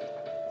be.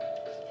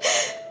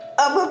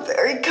 I'm a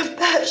very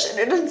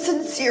compassionate and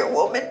sincere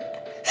woman.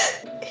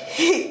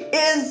 He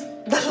is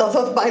the love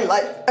of my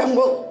life and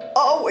will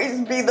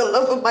always be the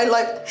love of my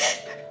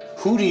life.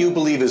 Who do you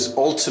believe is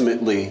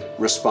ultimately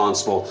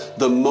responsible,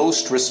 the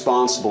most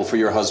responsible for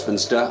your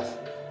husband's death?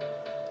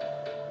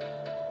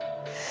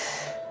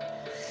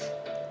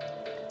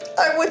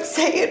 I would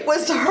say it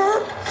was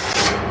her.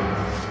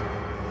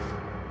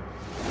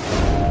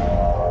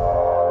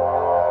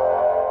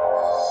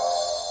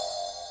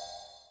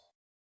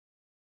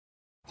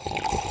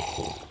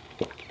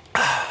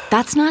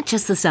 That's not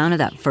just the sound of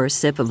that first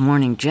sip of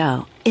Morning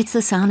Joe. It's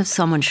the sound of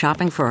someone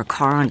shopping for a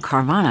car on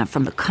Carvana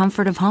from the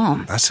comfort of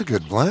home. That's a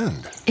good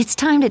blend. It's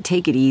time to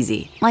take it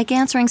easy, like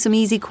answering some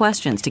easy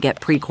questions to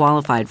get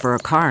pre-qualified for a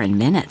car in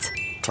minutes.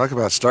 Talk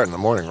about starting the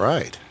morning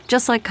right.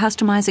 Just like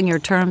customizing your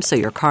terms so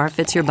your car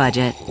fits your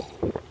budget.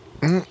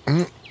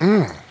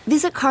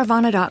 Visit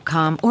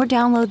Carvana.com or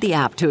download the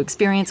app to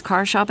experience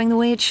car shopping the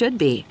way it should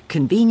be.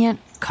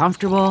 Convenient,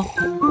 comfortable.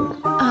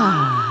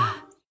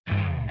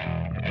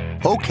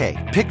 Okay,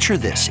 picture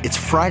this. It's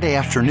Friday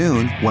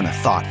afternoon when a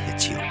thought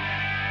hits you.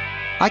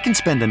 I can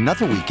spend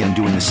another weekend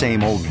doing the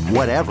same old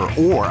whatever,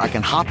 or I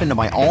can hop into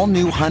my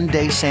all-new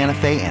Hyundai Santa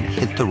Fe and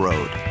hit the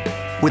road.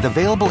 With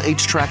available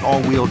H-Track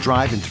all-wheel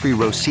drive and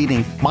 3-row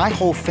seating, my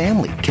whole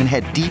family can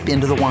head deep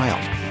into the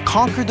wild.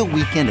 Conquer the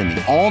weekend in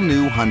the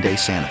all-new Hyundai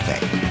Santa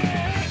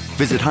Fe.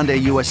 Visit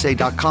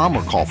HyundaiUSA.com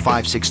or call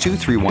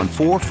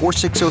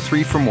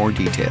 562-314-4603 for more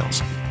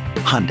details.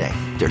 Hyundai,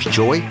 there's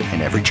joy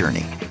in every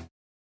journey.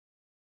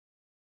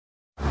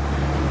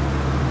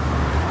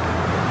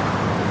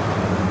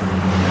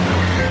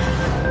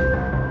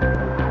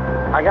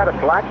 I got a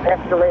black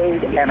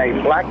Escalade and a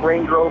black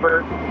Range Rover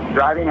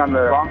driving on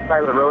the wrong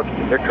side of the road.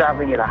 They're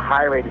traveling at a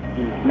high rate of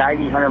speed,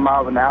 90, 100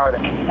 miles an hour.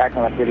 That's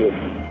on that video.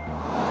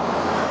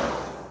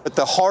 At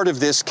the heart of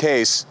this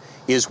case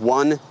is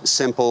one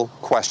simple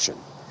question.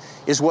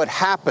 Is what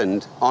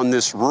happened on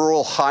this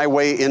rural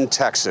highway in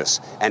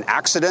Texas an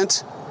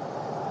accident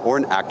or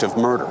an act of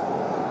murder?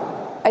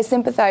 I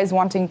sympathize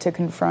wanting to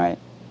confront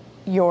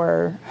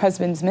your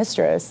husband's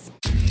mistress,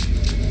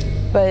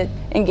 but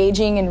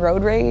engaging in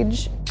road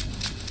rage,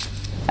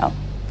 no,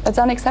 that's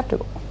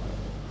unacceptable.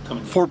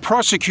 For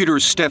prosecutor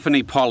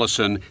Stephanie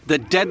Paulison, the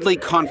deadly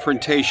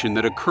confrontation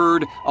that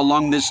occurred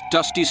along this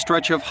dusty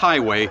stretch of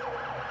highway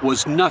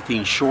was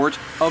nothing short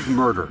of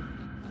murder.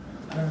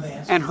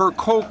 And her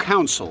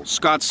co-counsel,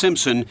 Scott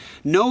Simpson,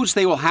 knows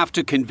they will have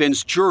to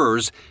convince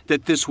jurors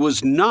that this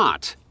was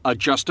not a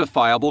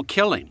justifiable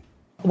killing.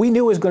 We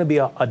knew it was going to be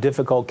a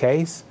difficult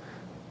case,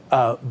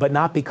 but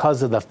not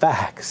because of the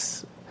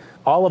facts.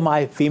 All of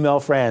my female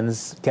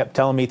friends kept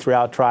telling me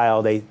throughout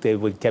trial, they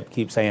would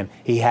keep saying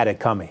he had it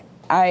coming.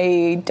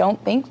 I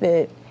don't think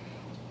that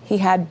he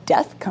had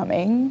death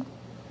coming.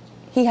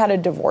 He had a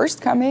divorce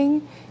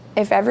coming.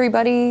 If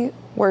everybody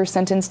were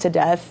sentenced to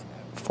death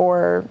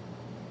for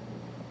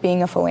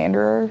being a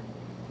philanderer,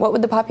 what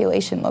would the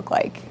population look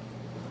like?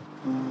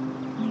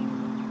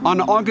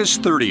 On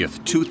August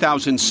 30th,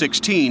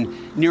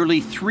 2016, nearly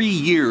 3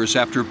 years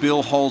after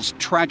Bill Hall's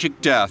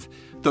tragic death,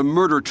 the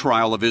murder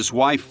trial of his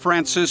wife,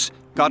 Frances,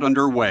 got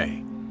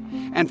underway.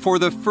 And for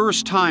the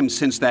first time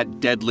since that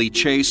deadly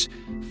chase,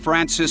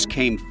 Frances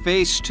came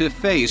face to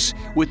face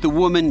with the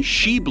woman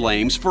she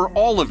blames for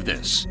all of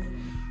this,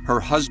 her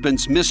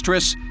husband's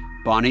mistress,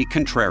 Bonnie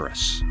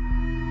Contreras.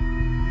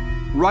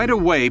 Right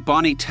away,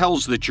 Bonnie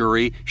tells the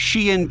jury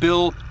she and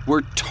Bill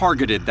were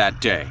targeted that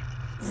day.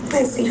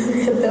 I see her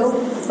hit Bill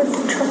with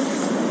the truck.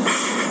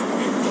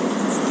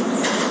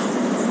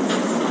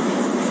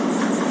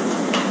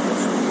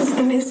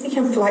 And I see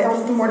him fly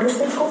off the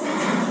motorcycle,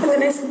 and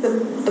then I see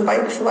the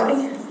bike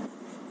fly.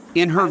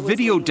 In her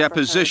video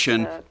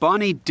deposition,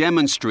 Bonnie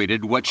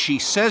demonstrated what she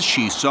says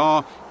she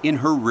saw in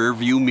her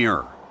rearview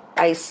mirror.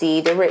 I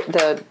see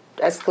the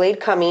Escalade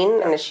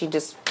coming, and she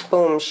just,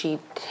 boom, she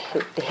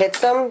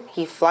hits him.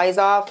 He flies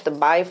off, the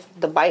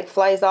bike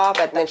flies off,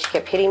 and then she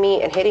kept hitting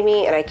me,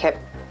 and I kept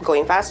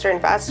going faster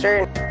and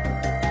faster.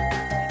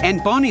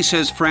 And Bonnie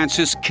says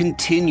Frances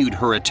continued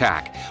her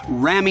attack,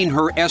 ramming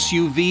her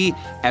SUV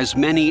as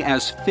many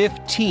as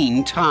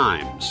 15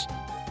 times.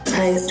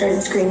 I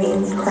started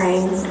screaming,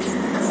 crying.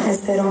 I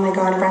said, oh my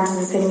God, Frances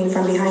is hitting me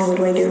from behind, what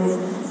do I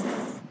do?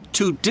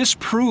 To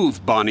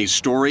disprove Bonnie's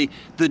story,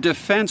 the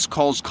defense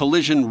calls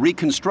collision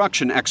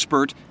reconstruction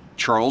expert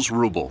Charles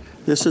Rubel.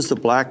 This is the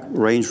black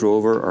Range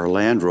Rover or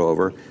Land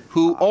Rover,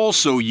 who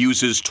also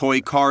uses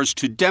toy cars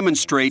to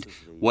demonstrate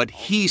what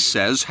he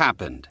says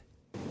happened.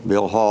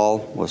 Bill Hall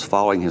was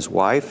following his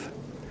wife.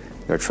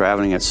 They're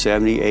traveling at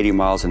 70, 80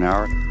 miles an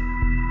hour.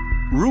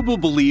 Rubel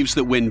believes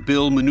that when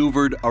Bill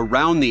maneuvered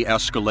around the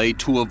Escalade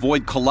to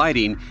avoid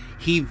colliding,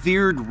 he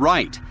veered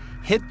right,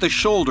 hit the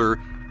shoulder,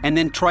 and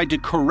then tried to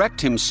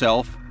correct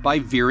himself by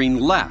veering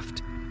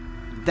left.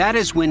 That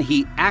is when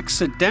he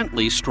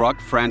accidentally struck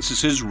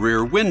Frances's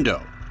rear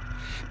window.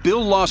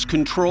 Bill lost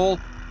control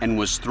and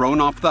was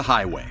thrown off the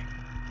highway.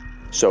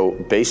 So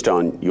based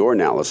on your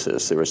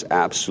analysis, there was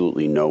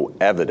absolutely no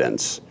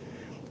evidence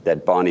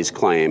that Bonnie's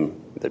claim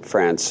that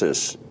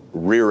Frances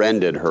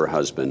rear-ended her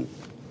husband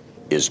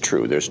is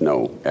true. There's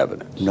no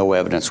evidence. No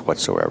evidence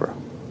whatsoever.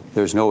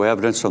 There's no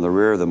evidence on the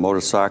rear of the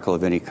motorcycle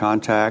of any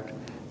contact.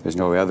 There's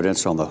no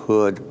evidence on the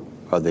hood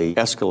of the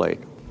Escalade.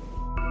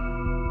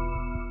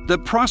 The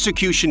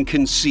prosecution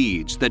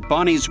concedes that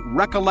Bonnie's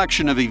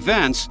recollection of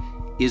events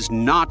is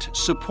not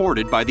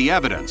supported by the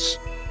evidence.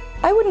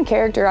 I wouldn't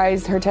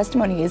characterize her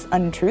testimony as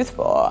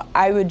untruthful.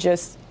 I would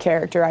just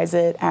characterize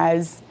it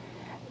as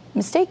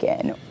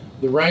mistaken.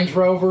 The Range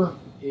Rover?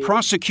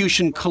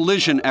 Prosecution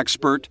collision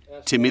expert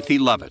Timothy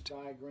Lovett.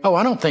 Oh,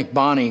 I don't think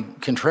Bonnie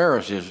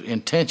Contreras is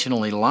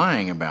intentionally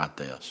lying about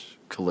this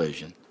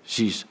collision.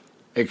 She's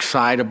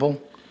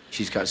excitable.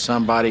 She's got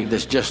somebody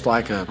that's just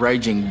like a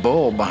raging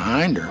bull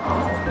behind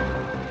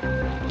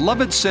her.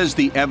 Lovett says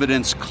the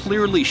evidence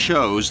clearly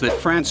shows that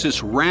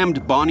Frances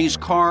rammed Bonnie's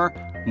car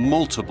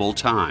multiple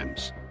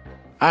times.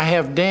 I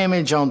have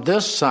damage on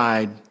this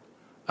side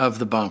of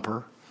the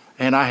bumper,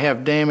 and I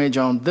have damage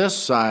on this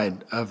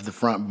side of the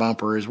front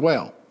bumper as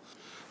well.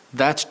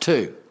 That's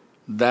two.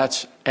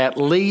 That's at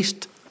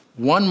least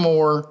one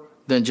more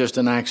than just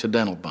an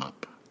accidental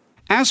bump.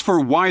 As for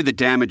why the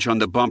damage on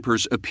the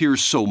bumpers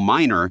appears so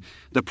minor,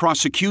 the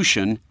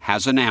prosecution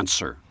has an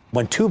answer.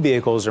 When two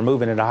vehicles are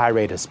moving at a high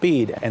rate of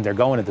speed and they're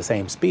going at the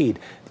same speed,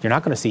 you're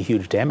not going to see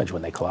huge damage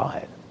when they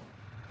collide.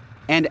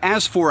 And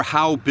as for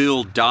how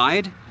Bill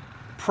died,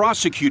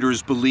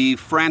 prosecutors believe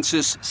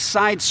Frances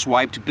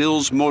sideswiped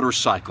Bill's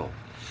motorcycle,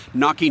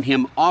 knocking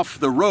him off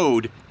the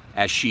road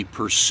as she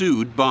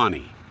pursued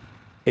Bonnie.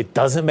 It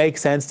doesn't make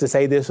sense to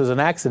say this was an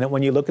accident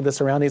when you look at the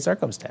surrounding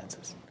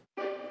circumstances.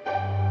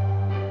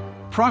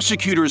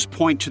 Prosecutors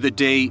point to the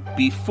day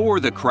before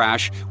the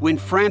crash when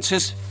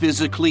Frances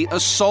physically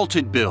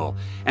assaulted Bill.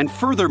 And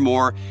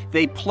furthermore,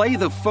 they play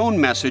the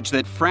phone message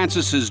that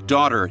Frances's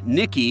daughter,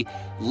 Nikki,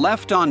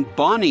 left on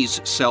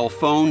Bonnie's cell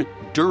phone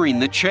during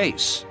the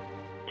chase.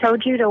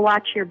 Told you to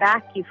watch your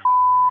back, you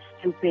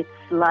stupid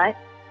slut.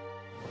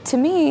 To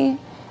me,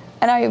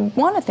 and I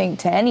want to think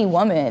to any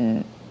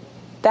woman,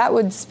 that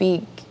would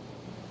speak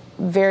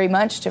very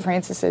much to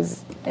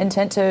Frances's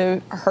intent to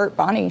hurt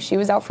Bonnie. She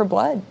was out for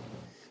blood.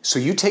 So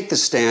you take the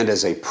stand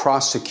as a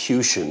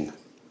prosecution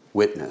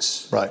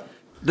witness. Right.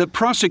 The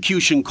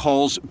prosecution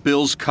calls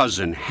Bill's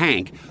cousin,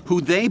 Hank, who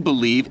they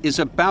believe is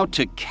about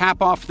to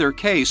cap off their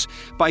case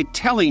by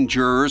telling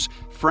jurors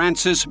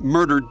Frances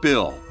murdered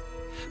Bill.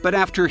 But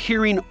after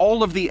hearing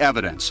all of the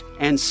evidence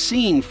and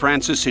seeing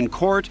Frances in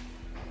court,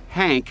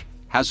 Hank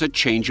has a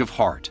change of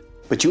heart.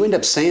 But you end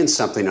up saying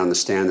something on the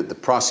stand that the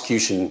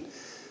prosecution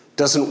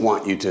doesn't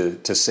want you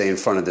to say in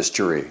front of this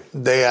jury.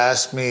 They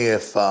asked me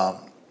if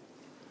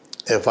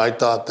I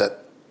thought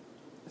that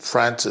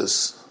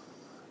Frances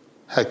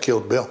had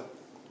killed Bill.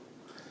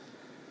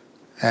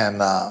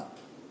 And I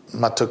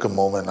took a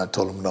moment and I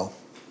told him no.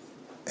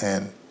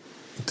 And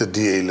the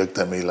DA looked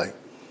at me like...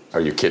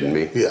 Are you kidding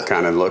me? Yeah.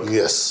 Kind of look?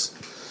 Yes.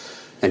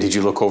 And did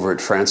you look over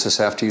at Frances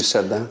after you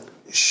said that?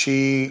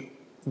 She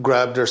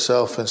grabbed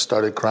herself and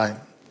started crying.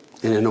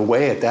 And in a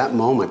way, at that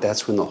moment,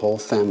 that's when the whole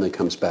family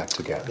comes back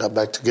together. Got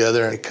back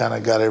together and it kind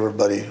of got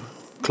everybody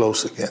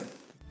close again.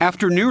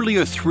 After nearly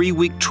a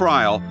 3-week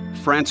trial,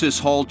 Frances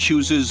Hall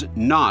chooses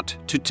not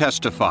to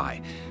testify,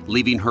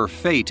 leaving her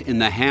fate in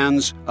the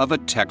hands of a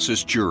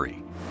Texas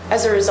jury.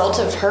 As a result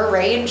of her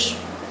rage,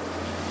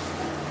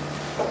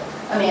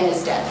 a man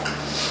is dead.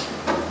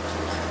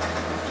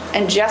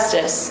 And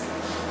justice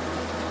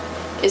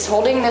is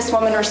holding this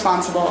woman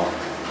responsible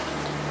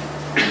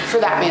for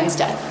that man's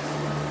death.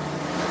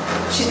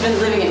 She's been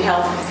living in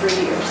hell for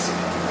 3 years.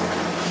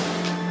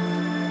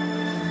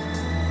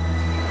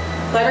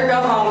 Let her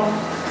go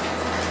home.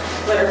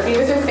 Let her be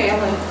with her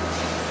family.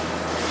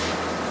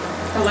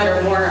 And let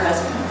her mourn her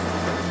husband.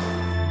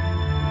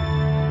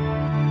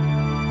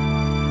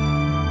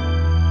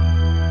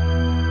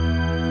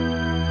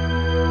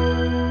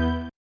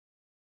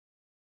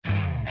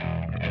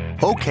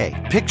 Okay,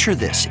 picture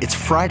this. It's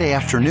Friday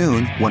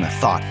afternoon when a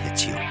thought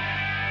hits you.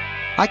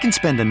 I can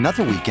spend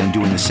another weekend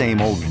doing the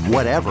same old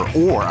whatever,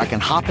 or I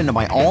can hop into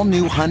my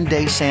all-new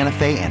Hyundai Santa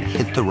Fe and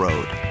hit the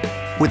road.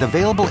 With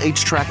available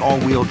H-Track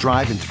all-wheel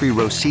drive and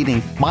 3-row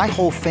seating, my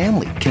whole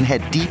family can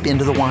head deep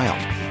into the wild.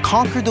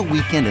 Conquer the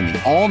weekend in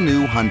the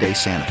all-new Hyundai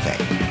Santa Fe.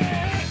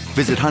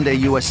 Visit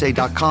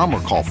HyundaiUSA.com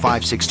or call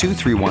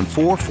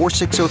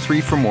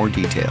 562-314-4603 for more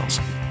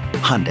details.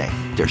 Hyundai,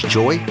 there's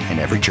joy in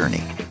every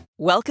journey.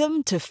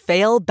 Welcome to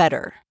Fail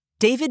Better,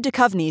 David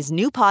Duchovny's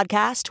new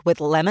podcast with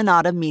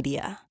Lemonada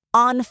Media.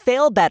 On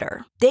Fail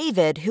Better,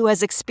 David, who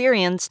has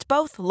experienced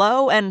both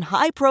low and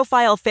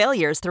high-profile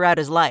failures throughout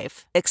his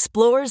life,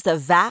 explores the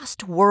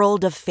vast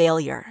world of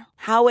failure,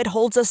 how it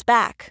holds us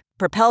back,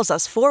 propels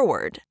us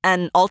forward,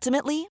 and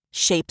ultimately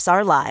shapes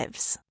our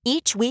lives.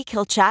 Each week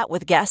he'll chat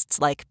with guests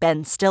like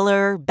Ben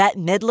Stiller, Bette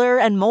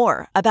Midler, and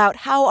more about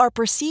how our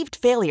perceived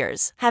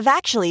failures have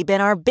actually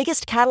been our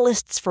biggest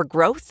catalysts for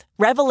growth,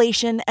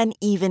 revelation, and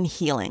even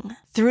healing.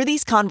 Through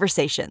these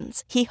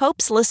conversations, he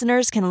hopes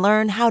listeners can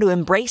learn how to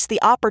embrace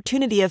the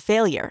opportunity of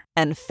failure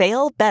and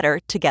fail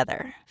better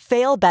together.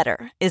 Fail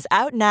Better is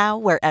out now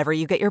wherever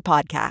you get your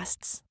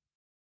podcasts.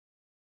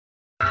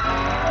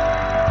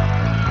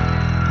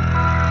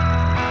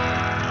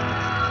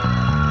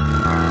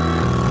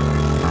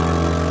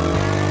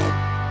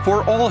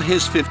 For all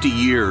his 50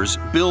 years,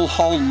 Bill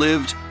Hall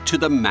lived to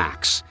the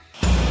max,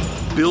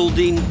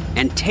 building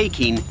and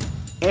taking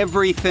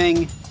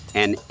everything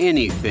and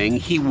anything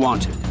he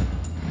wanted.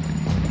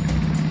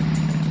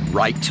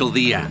 Right till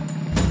the end.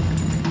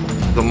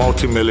 The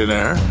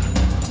multimillionaire,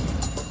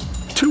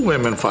 2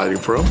 women fighting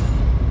for him.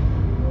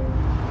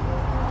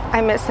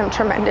 I miss him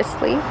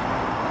tremendously.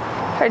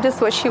 I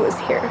just wish he was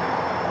here.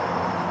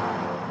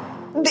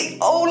 The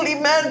only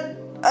man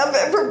I've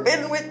ever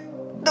been with,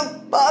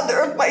 the father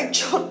of my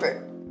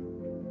children.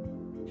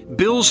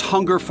 Bill's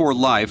hunger for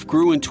life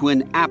grew into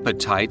an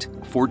appetite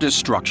for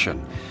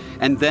destruction.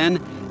 And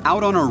then,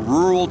 out on a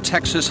rural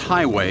Texas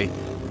highway,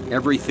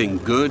 everything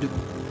good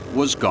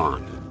was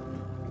gone.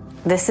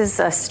 This is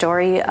a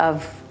story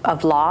of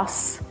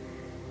loss.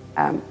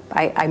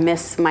 I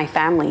miss my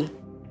family.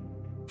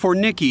 For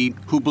Nikki,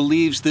 who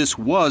believes this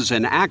was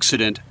an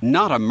accident,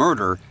 not a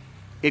murder,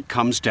 it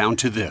comes down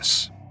to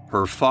this.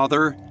 Her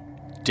father,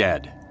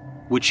 dead.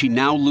 Would she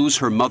now lose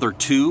her mother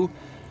too?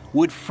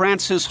 Would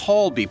Frances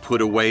Hall be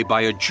put away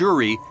by a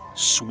jury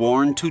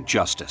sworn to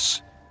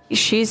justice?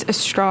 She's a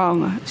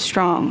strong,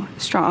 strong,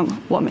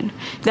 strong woman.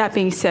 That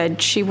being said,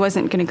 she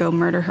wasn't going to go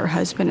murder her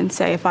husband and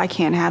say, if I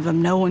can't have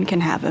him, no one can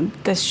have him.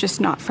 That's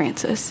just not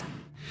Frances.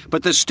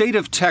 But the state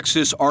of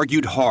Texas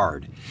argued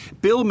hard.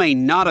 Bill may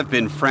not have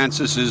been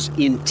Frances's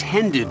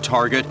intended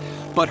target,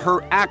 but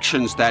her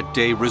actions that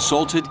day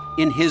resulted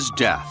in his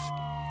death.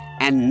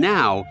 And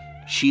now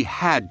she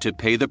had to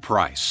pay the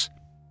price.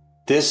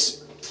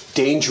 This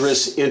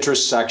dangerous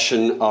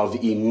intersection of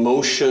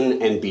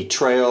emotion and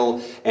betrayal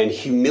and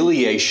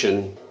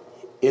humiliation,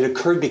 it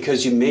occurred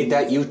because you made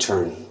that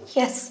U-turn.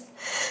 Yes.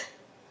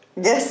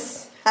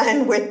 Yes.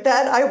 And with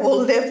that, I will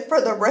live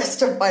for the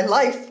rest of my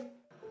life.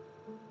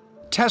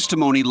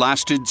 Testimony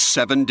lasted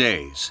 7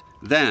 days.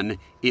 Then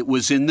it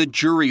was in the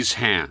jury's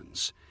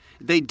hands.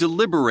 They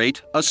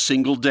deliberate a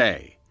single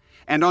day.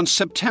 And on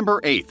September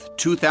 8th,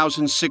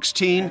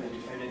 2016,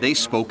 they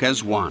spoke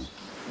as one.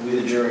 We,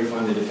 the jury,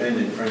 find the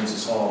defendant,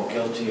 Frances Hall,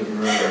 guilty of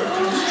murder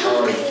and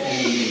charged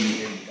in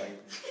the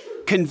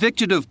indictment.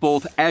 Convicted of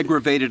both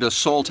aggravated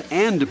assault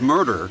and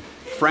murder,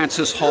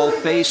 Frances Hall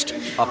faced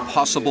a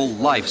possible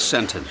life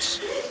sentence.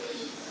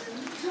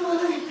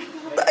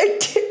 I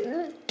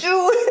didn't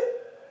do it.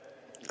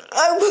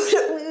 I would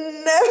have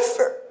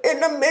never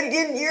in a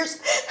million years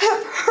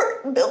have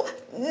hurt Bill.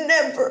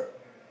 Never.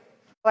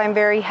 I'm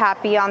very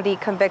happy on the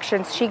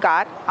convictions she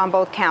got on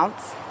both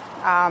counts.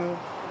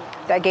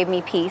 That gave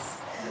me peace.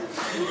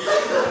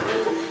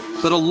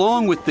 But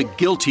along with the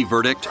guilty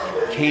verdict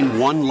came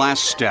one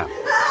last step.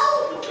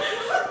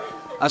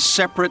 A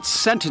separate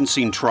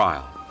sentencing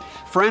trial.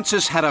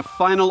 Frances had a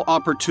final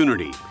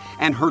opportunity,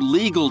 and her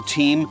legal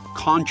team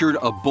conjured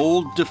a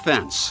bold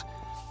defense: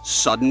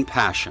 sudden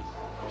passion.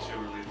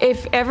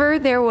 If ever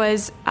there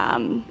was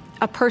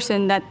a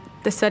person that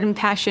the sudden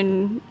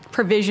passion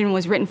provision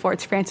was written for,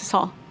 it's Frances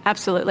Hall.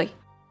 Absolutely.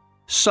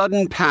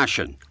 Sudden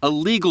passion, a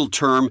legal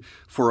term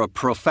for a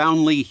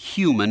profoundly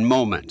human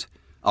moment.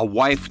 A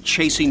wife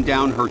chasing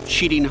down her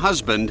cheating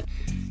husband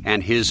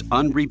and his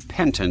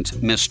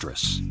unrepentant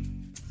mistress.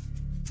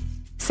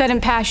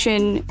 Sudden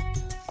passion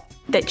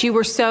that you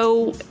were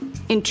so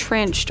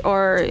entrenched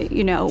or,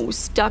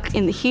 stuck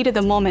in the heat of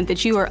the moment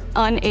that you were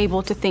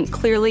unable to think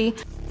clearly.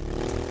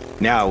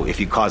 Now, if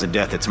you cause a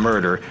death, it's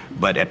murder,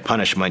 but at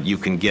punishment, you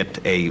can get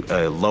a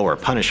lower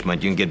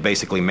punishment. You can get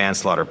basically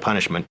manslaughter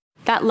punishment.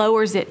 That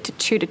lowers it to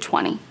 2 to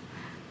 20.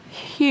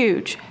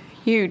 Huge,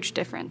 huge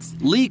difference.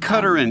 Lee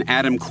Cutter and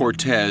Adam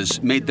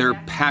Cortez made their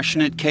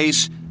passionate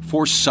case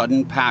for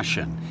sudden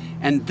passion.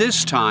 And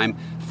this time,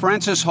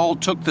 Frances Hall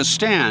took the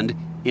stand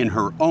in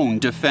her own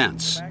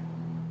defense.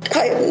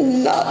 I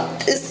am not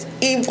this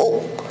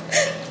evil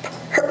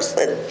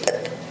person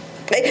that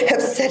they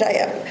have said I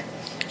am.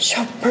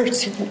 Show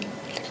mercy,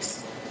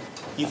 please.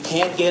 You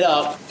can't get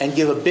up and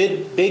give a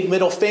big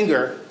middle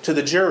finger to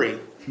the jury.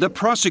 The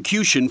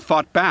prosecution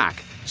fought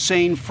back,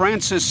 saying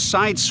Frances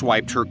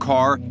sideswiped her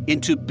car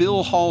into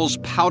Bill Hall's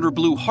powder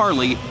blue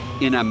Harley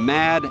in a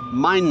mad,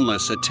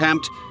 mindless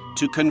attempt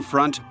to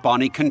confront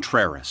Bonnie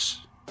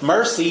Contreras.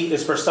 Mercy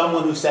is for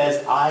someone who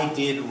says, I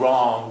did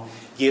wrong,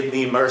 give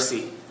me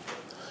mercy.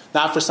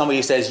 Not for somebody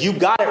who says, you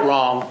got it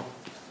wrong,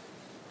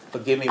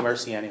 but give me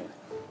mercy anyway.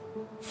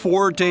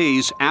 4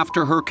 days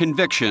after her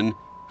conviction,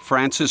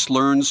 Frances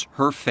learns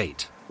her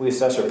fate. We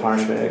assess her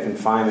punishment and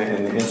confinement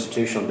in the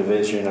institutional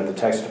division of the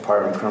Texas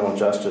Department of Criminal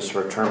Justice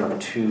for a term of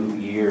 2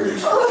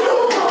 years. Order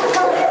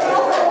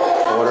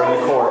in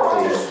the court,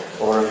 please.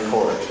 Order in the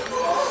court.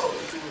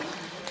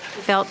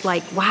 Felt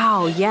like,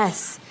 wow,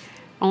 yes,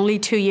 only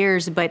 2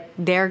 years, but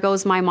there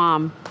goes my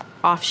mom.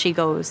 Off she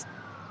goes.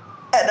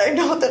 And I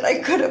know that I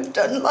could have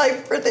done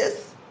life for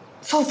this.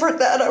 So for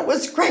that, I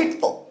was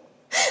grateful.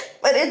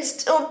 But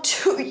it's still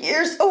 2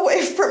 years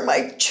away from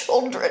my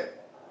children.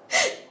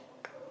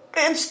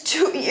 It's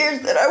 2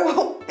 years that I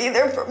won't be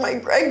there for my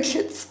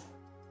grandkids.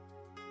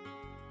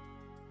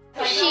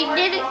 She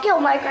didn't kill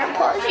my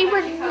grandpa. She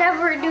would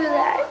never do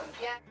that.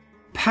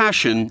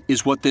 Passion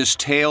is what this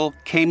tale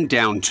came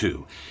down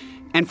to.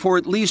 And for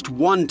at least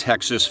one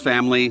Texas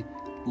family,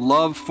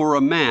 love for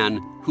a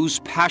man whose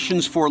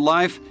passions for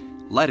life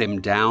led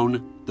him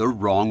down the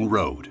wrong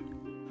road.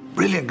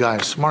 Brilliant guy,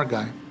 smart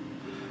guy.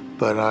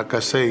 But like I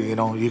say,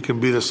 you can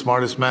be the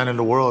smartest man in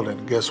the world,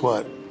 and guess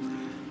what?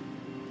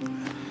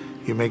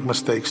 You make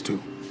mistakes too.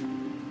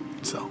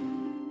 So.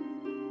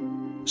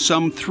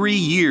 Some 3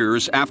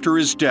 years after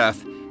his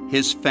death,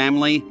 his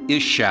family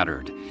is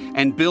shattered,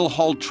 and Bill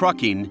Hall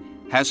Trucking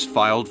has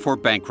filed for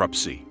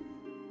bankruptcy.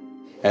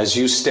 As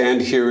you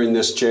stand here in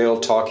this jail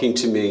talking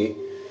to me,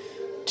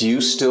 do you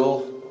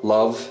still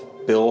love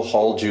Bill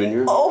Hall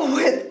Jr.? Oh,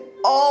 with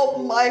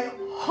all my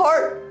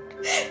heart.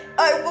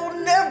 I will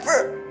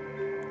never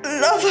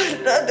love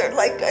another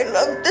like I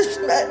love this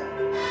man.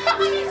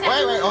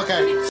 Wait,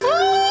 okay.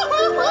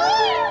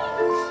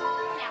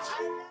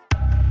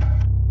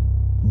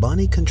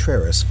 Bonnie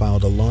Contreras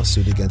filed a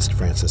lawsuit against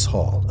Frances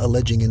Hall,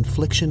 alleging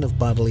infliction of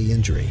bodily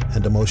injury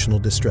and emotional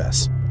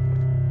distress.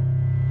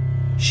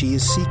 She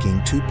is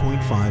seeking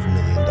 $2.5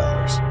 million.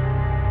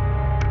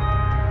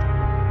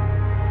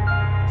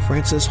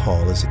 Frances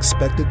Hall is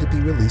expected to be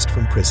released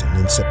from prison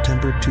in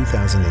September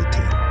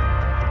 2018.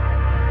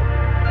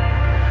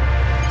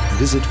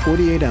 Visit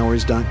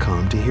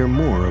 48hours.com to hear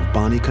more of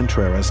Bonnie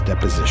Contreras'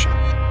 deposition.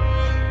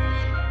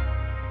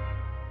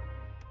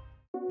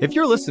 If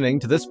you're listening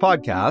to this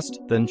podcast,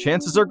 then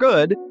chances are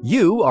good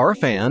you are a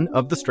fan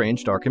of The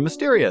Strange, Dark, and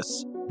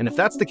Mysterious. And if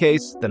that's the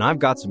case, then I've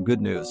got some good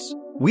news.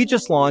 We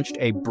just launched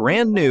a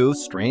brand new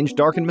Strange,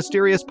 Dark, and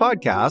Mysterious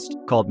podcast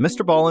called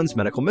Mr. Ballen's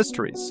Medical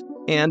Mysteries.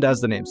 And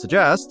as the name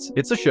suggests,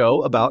 it's a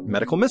show about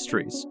medical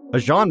mysteries, a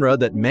genre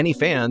that many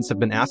fans have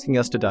been asking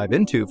us to dive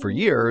into for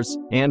years,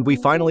 and we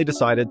finally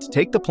decided to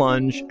take the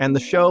plunge, and the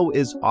show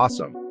is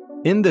awesome.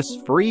 In this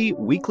free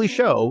weekly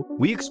show,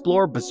 we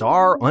explore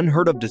bizarre,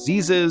 unheard of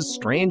diseases,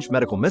 strange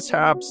medical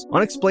mishaps,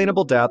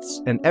 unexplainable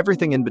deaths, and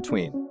everything in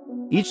between.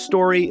 Each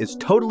story is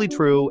totally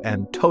true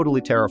and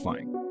totally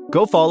terrifying.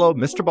 Go follow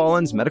Mr.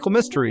 Ballen's Medical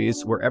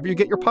Mysteries wherever you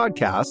get your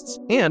podcasts,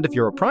 and if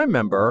you're a Prime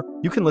member,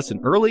 you can listen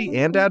early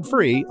and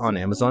ad-free on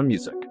Amazon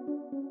Music.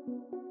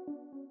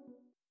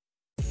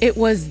 It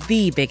was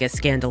the biggest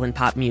scandal in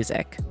pop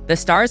music. The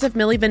stars of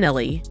Milli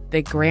Vanilli,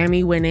 the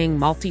Grammy-winning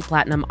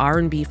multi-platinum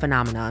R&B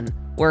phenomenon,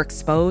 were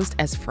exposed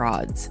as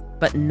frauds,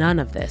 but none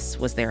of this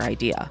was their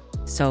idea.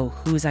 So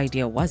whose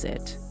idea was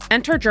it?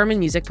 Enter German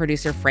music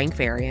producer Frank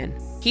Farian.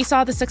 He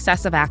saw the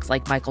success of acts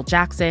like Michael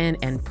Jackson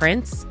and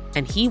Prince,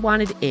 and he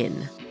wanted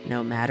in,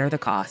 no matter the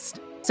cost.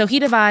 So he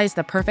devised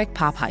the perfect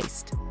pop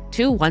heist.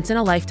 Two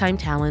once-in-a-lifetime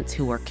talents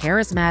who were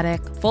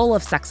charismatic, full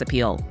of sex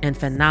appeal, and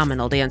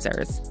phenomenal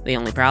dancers. The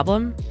only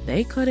problem?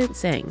 They couldn't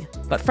sing.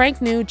 But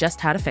Frank knew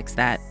just how to fix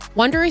that.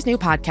 Wondery's new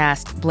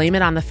podcast, Blame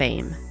It on the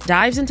Fame,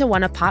 dives into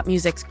one of pop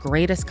music's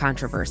greatest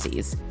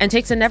controversies and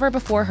takes a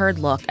never-before-heard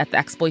look at the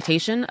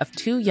exploitation of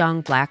two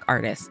young Black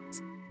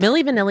artists.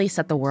 Milli Vanilli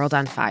set the world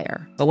on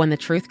fire, but when the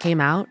truth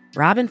came out,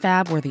 Rob and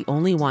Fab were the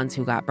only ones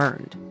who got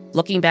burned.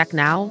 Looking back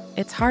now,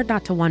 it's hard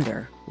not to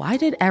wonder, why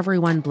did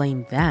everyone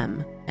blame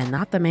them and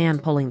not the man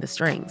pulling the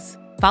strings?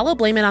 Follow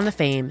Blame It on the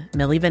Fame,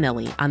 Milli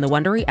Vanilli on the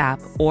Wondery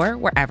app or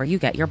wherever you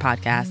get your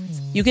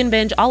podcasts. You can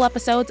binge all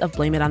episodes of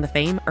Blame It on the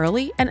Fame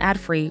early and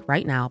ad-free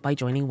right now by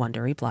joining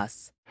Wondery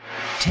Plus.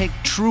 Take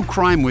true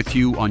crime with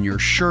you on your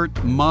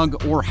shirt,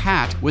 mug, or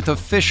hat with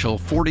official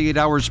 48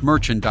 Hours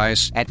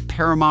merchandise at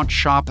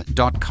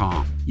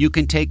ParamountShop.com. You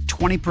can take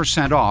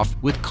 20% off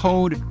with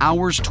code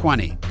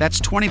HOURS20. That's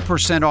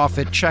 20% off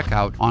at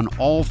checkout on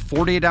all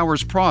 48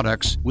 Hours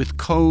products with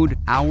code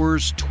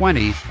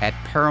HOURS20 at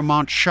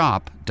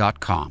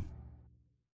ParamountShop.com.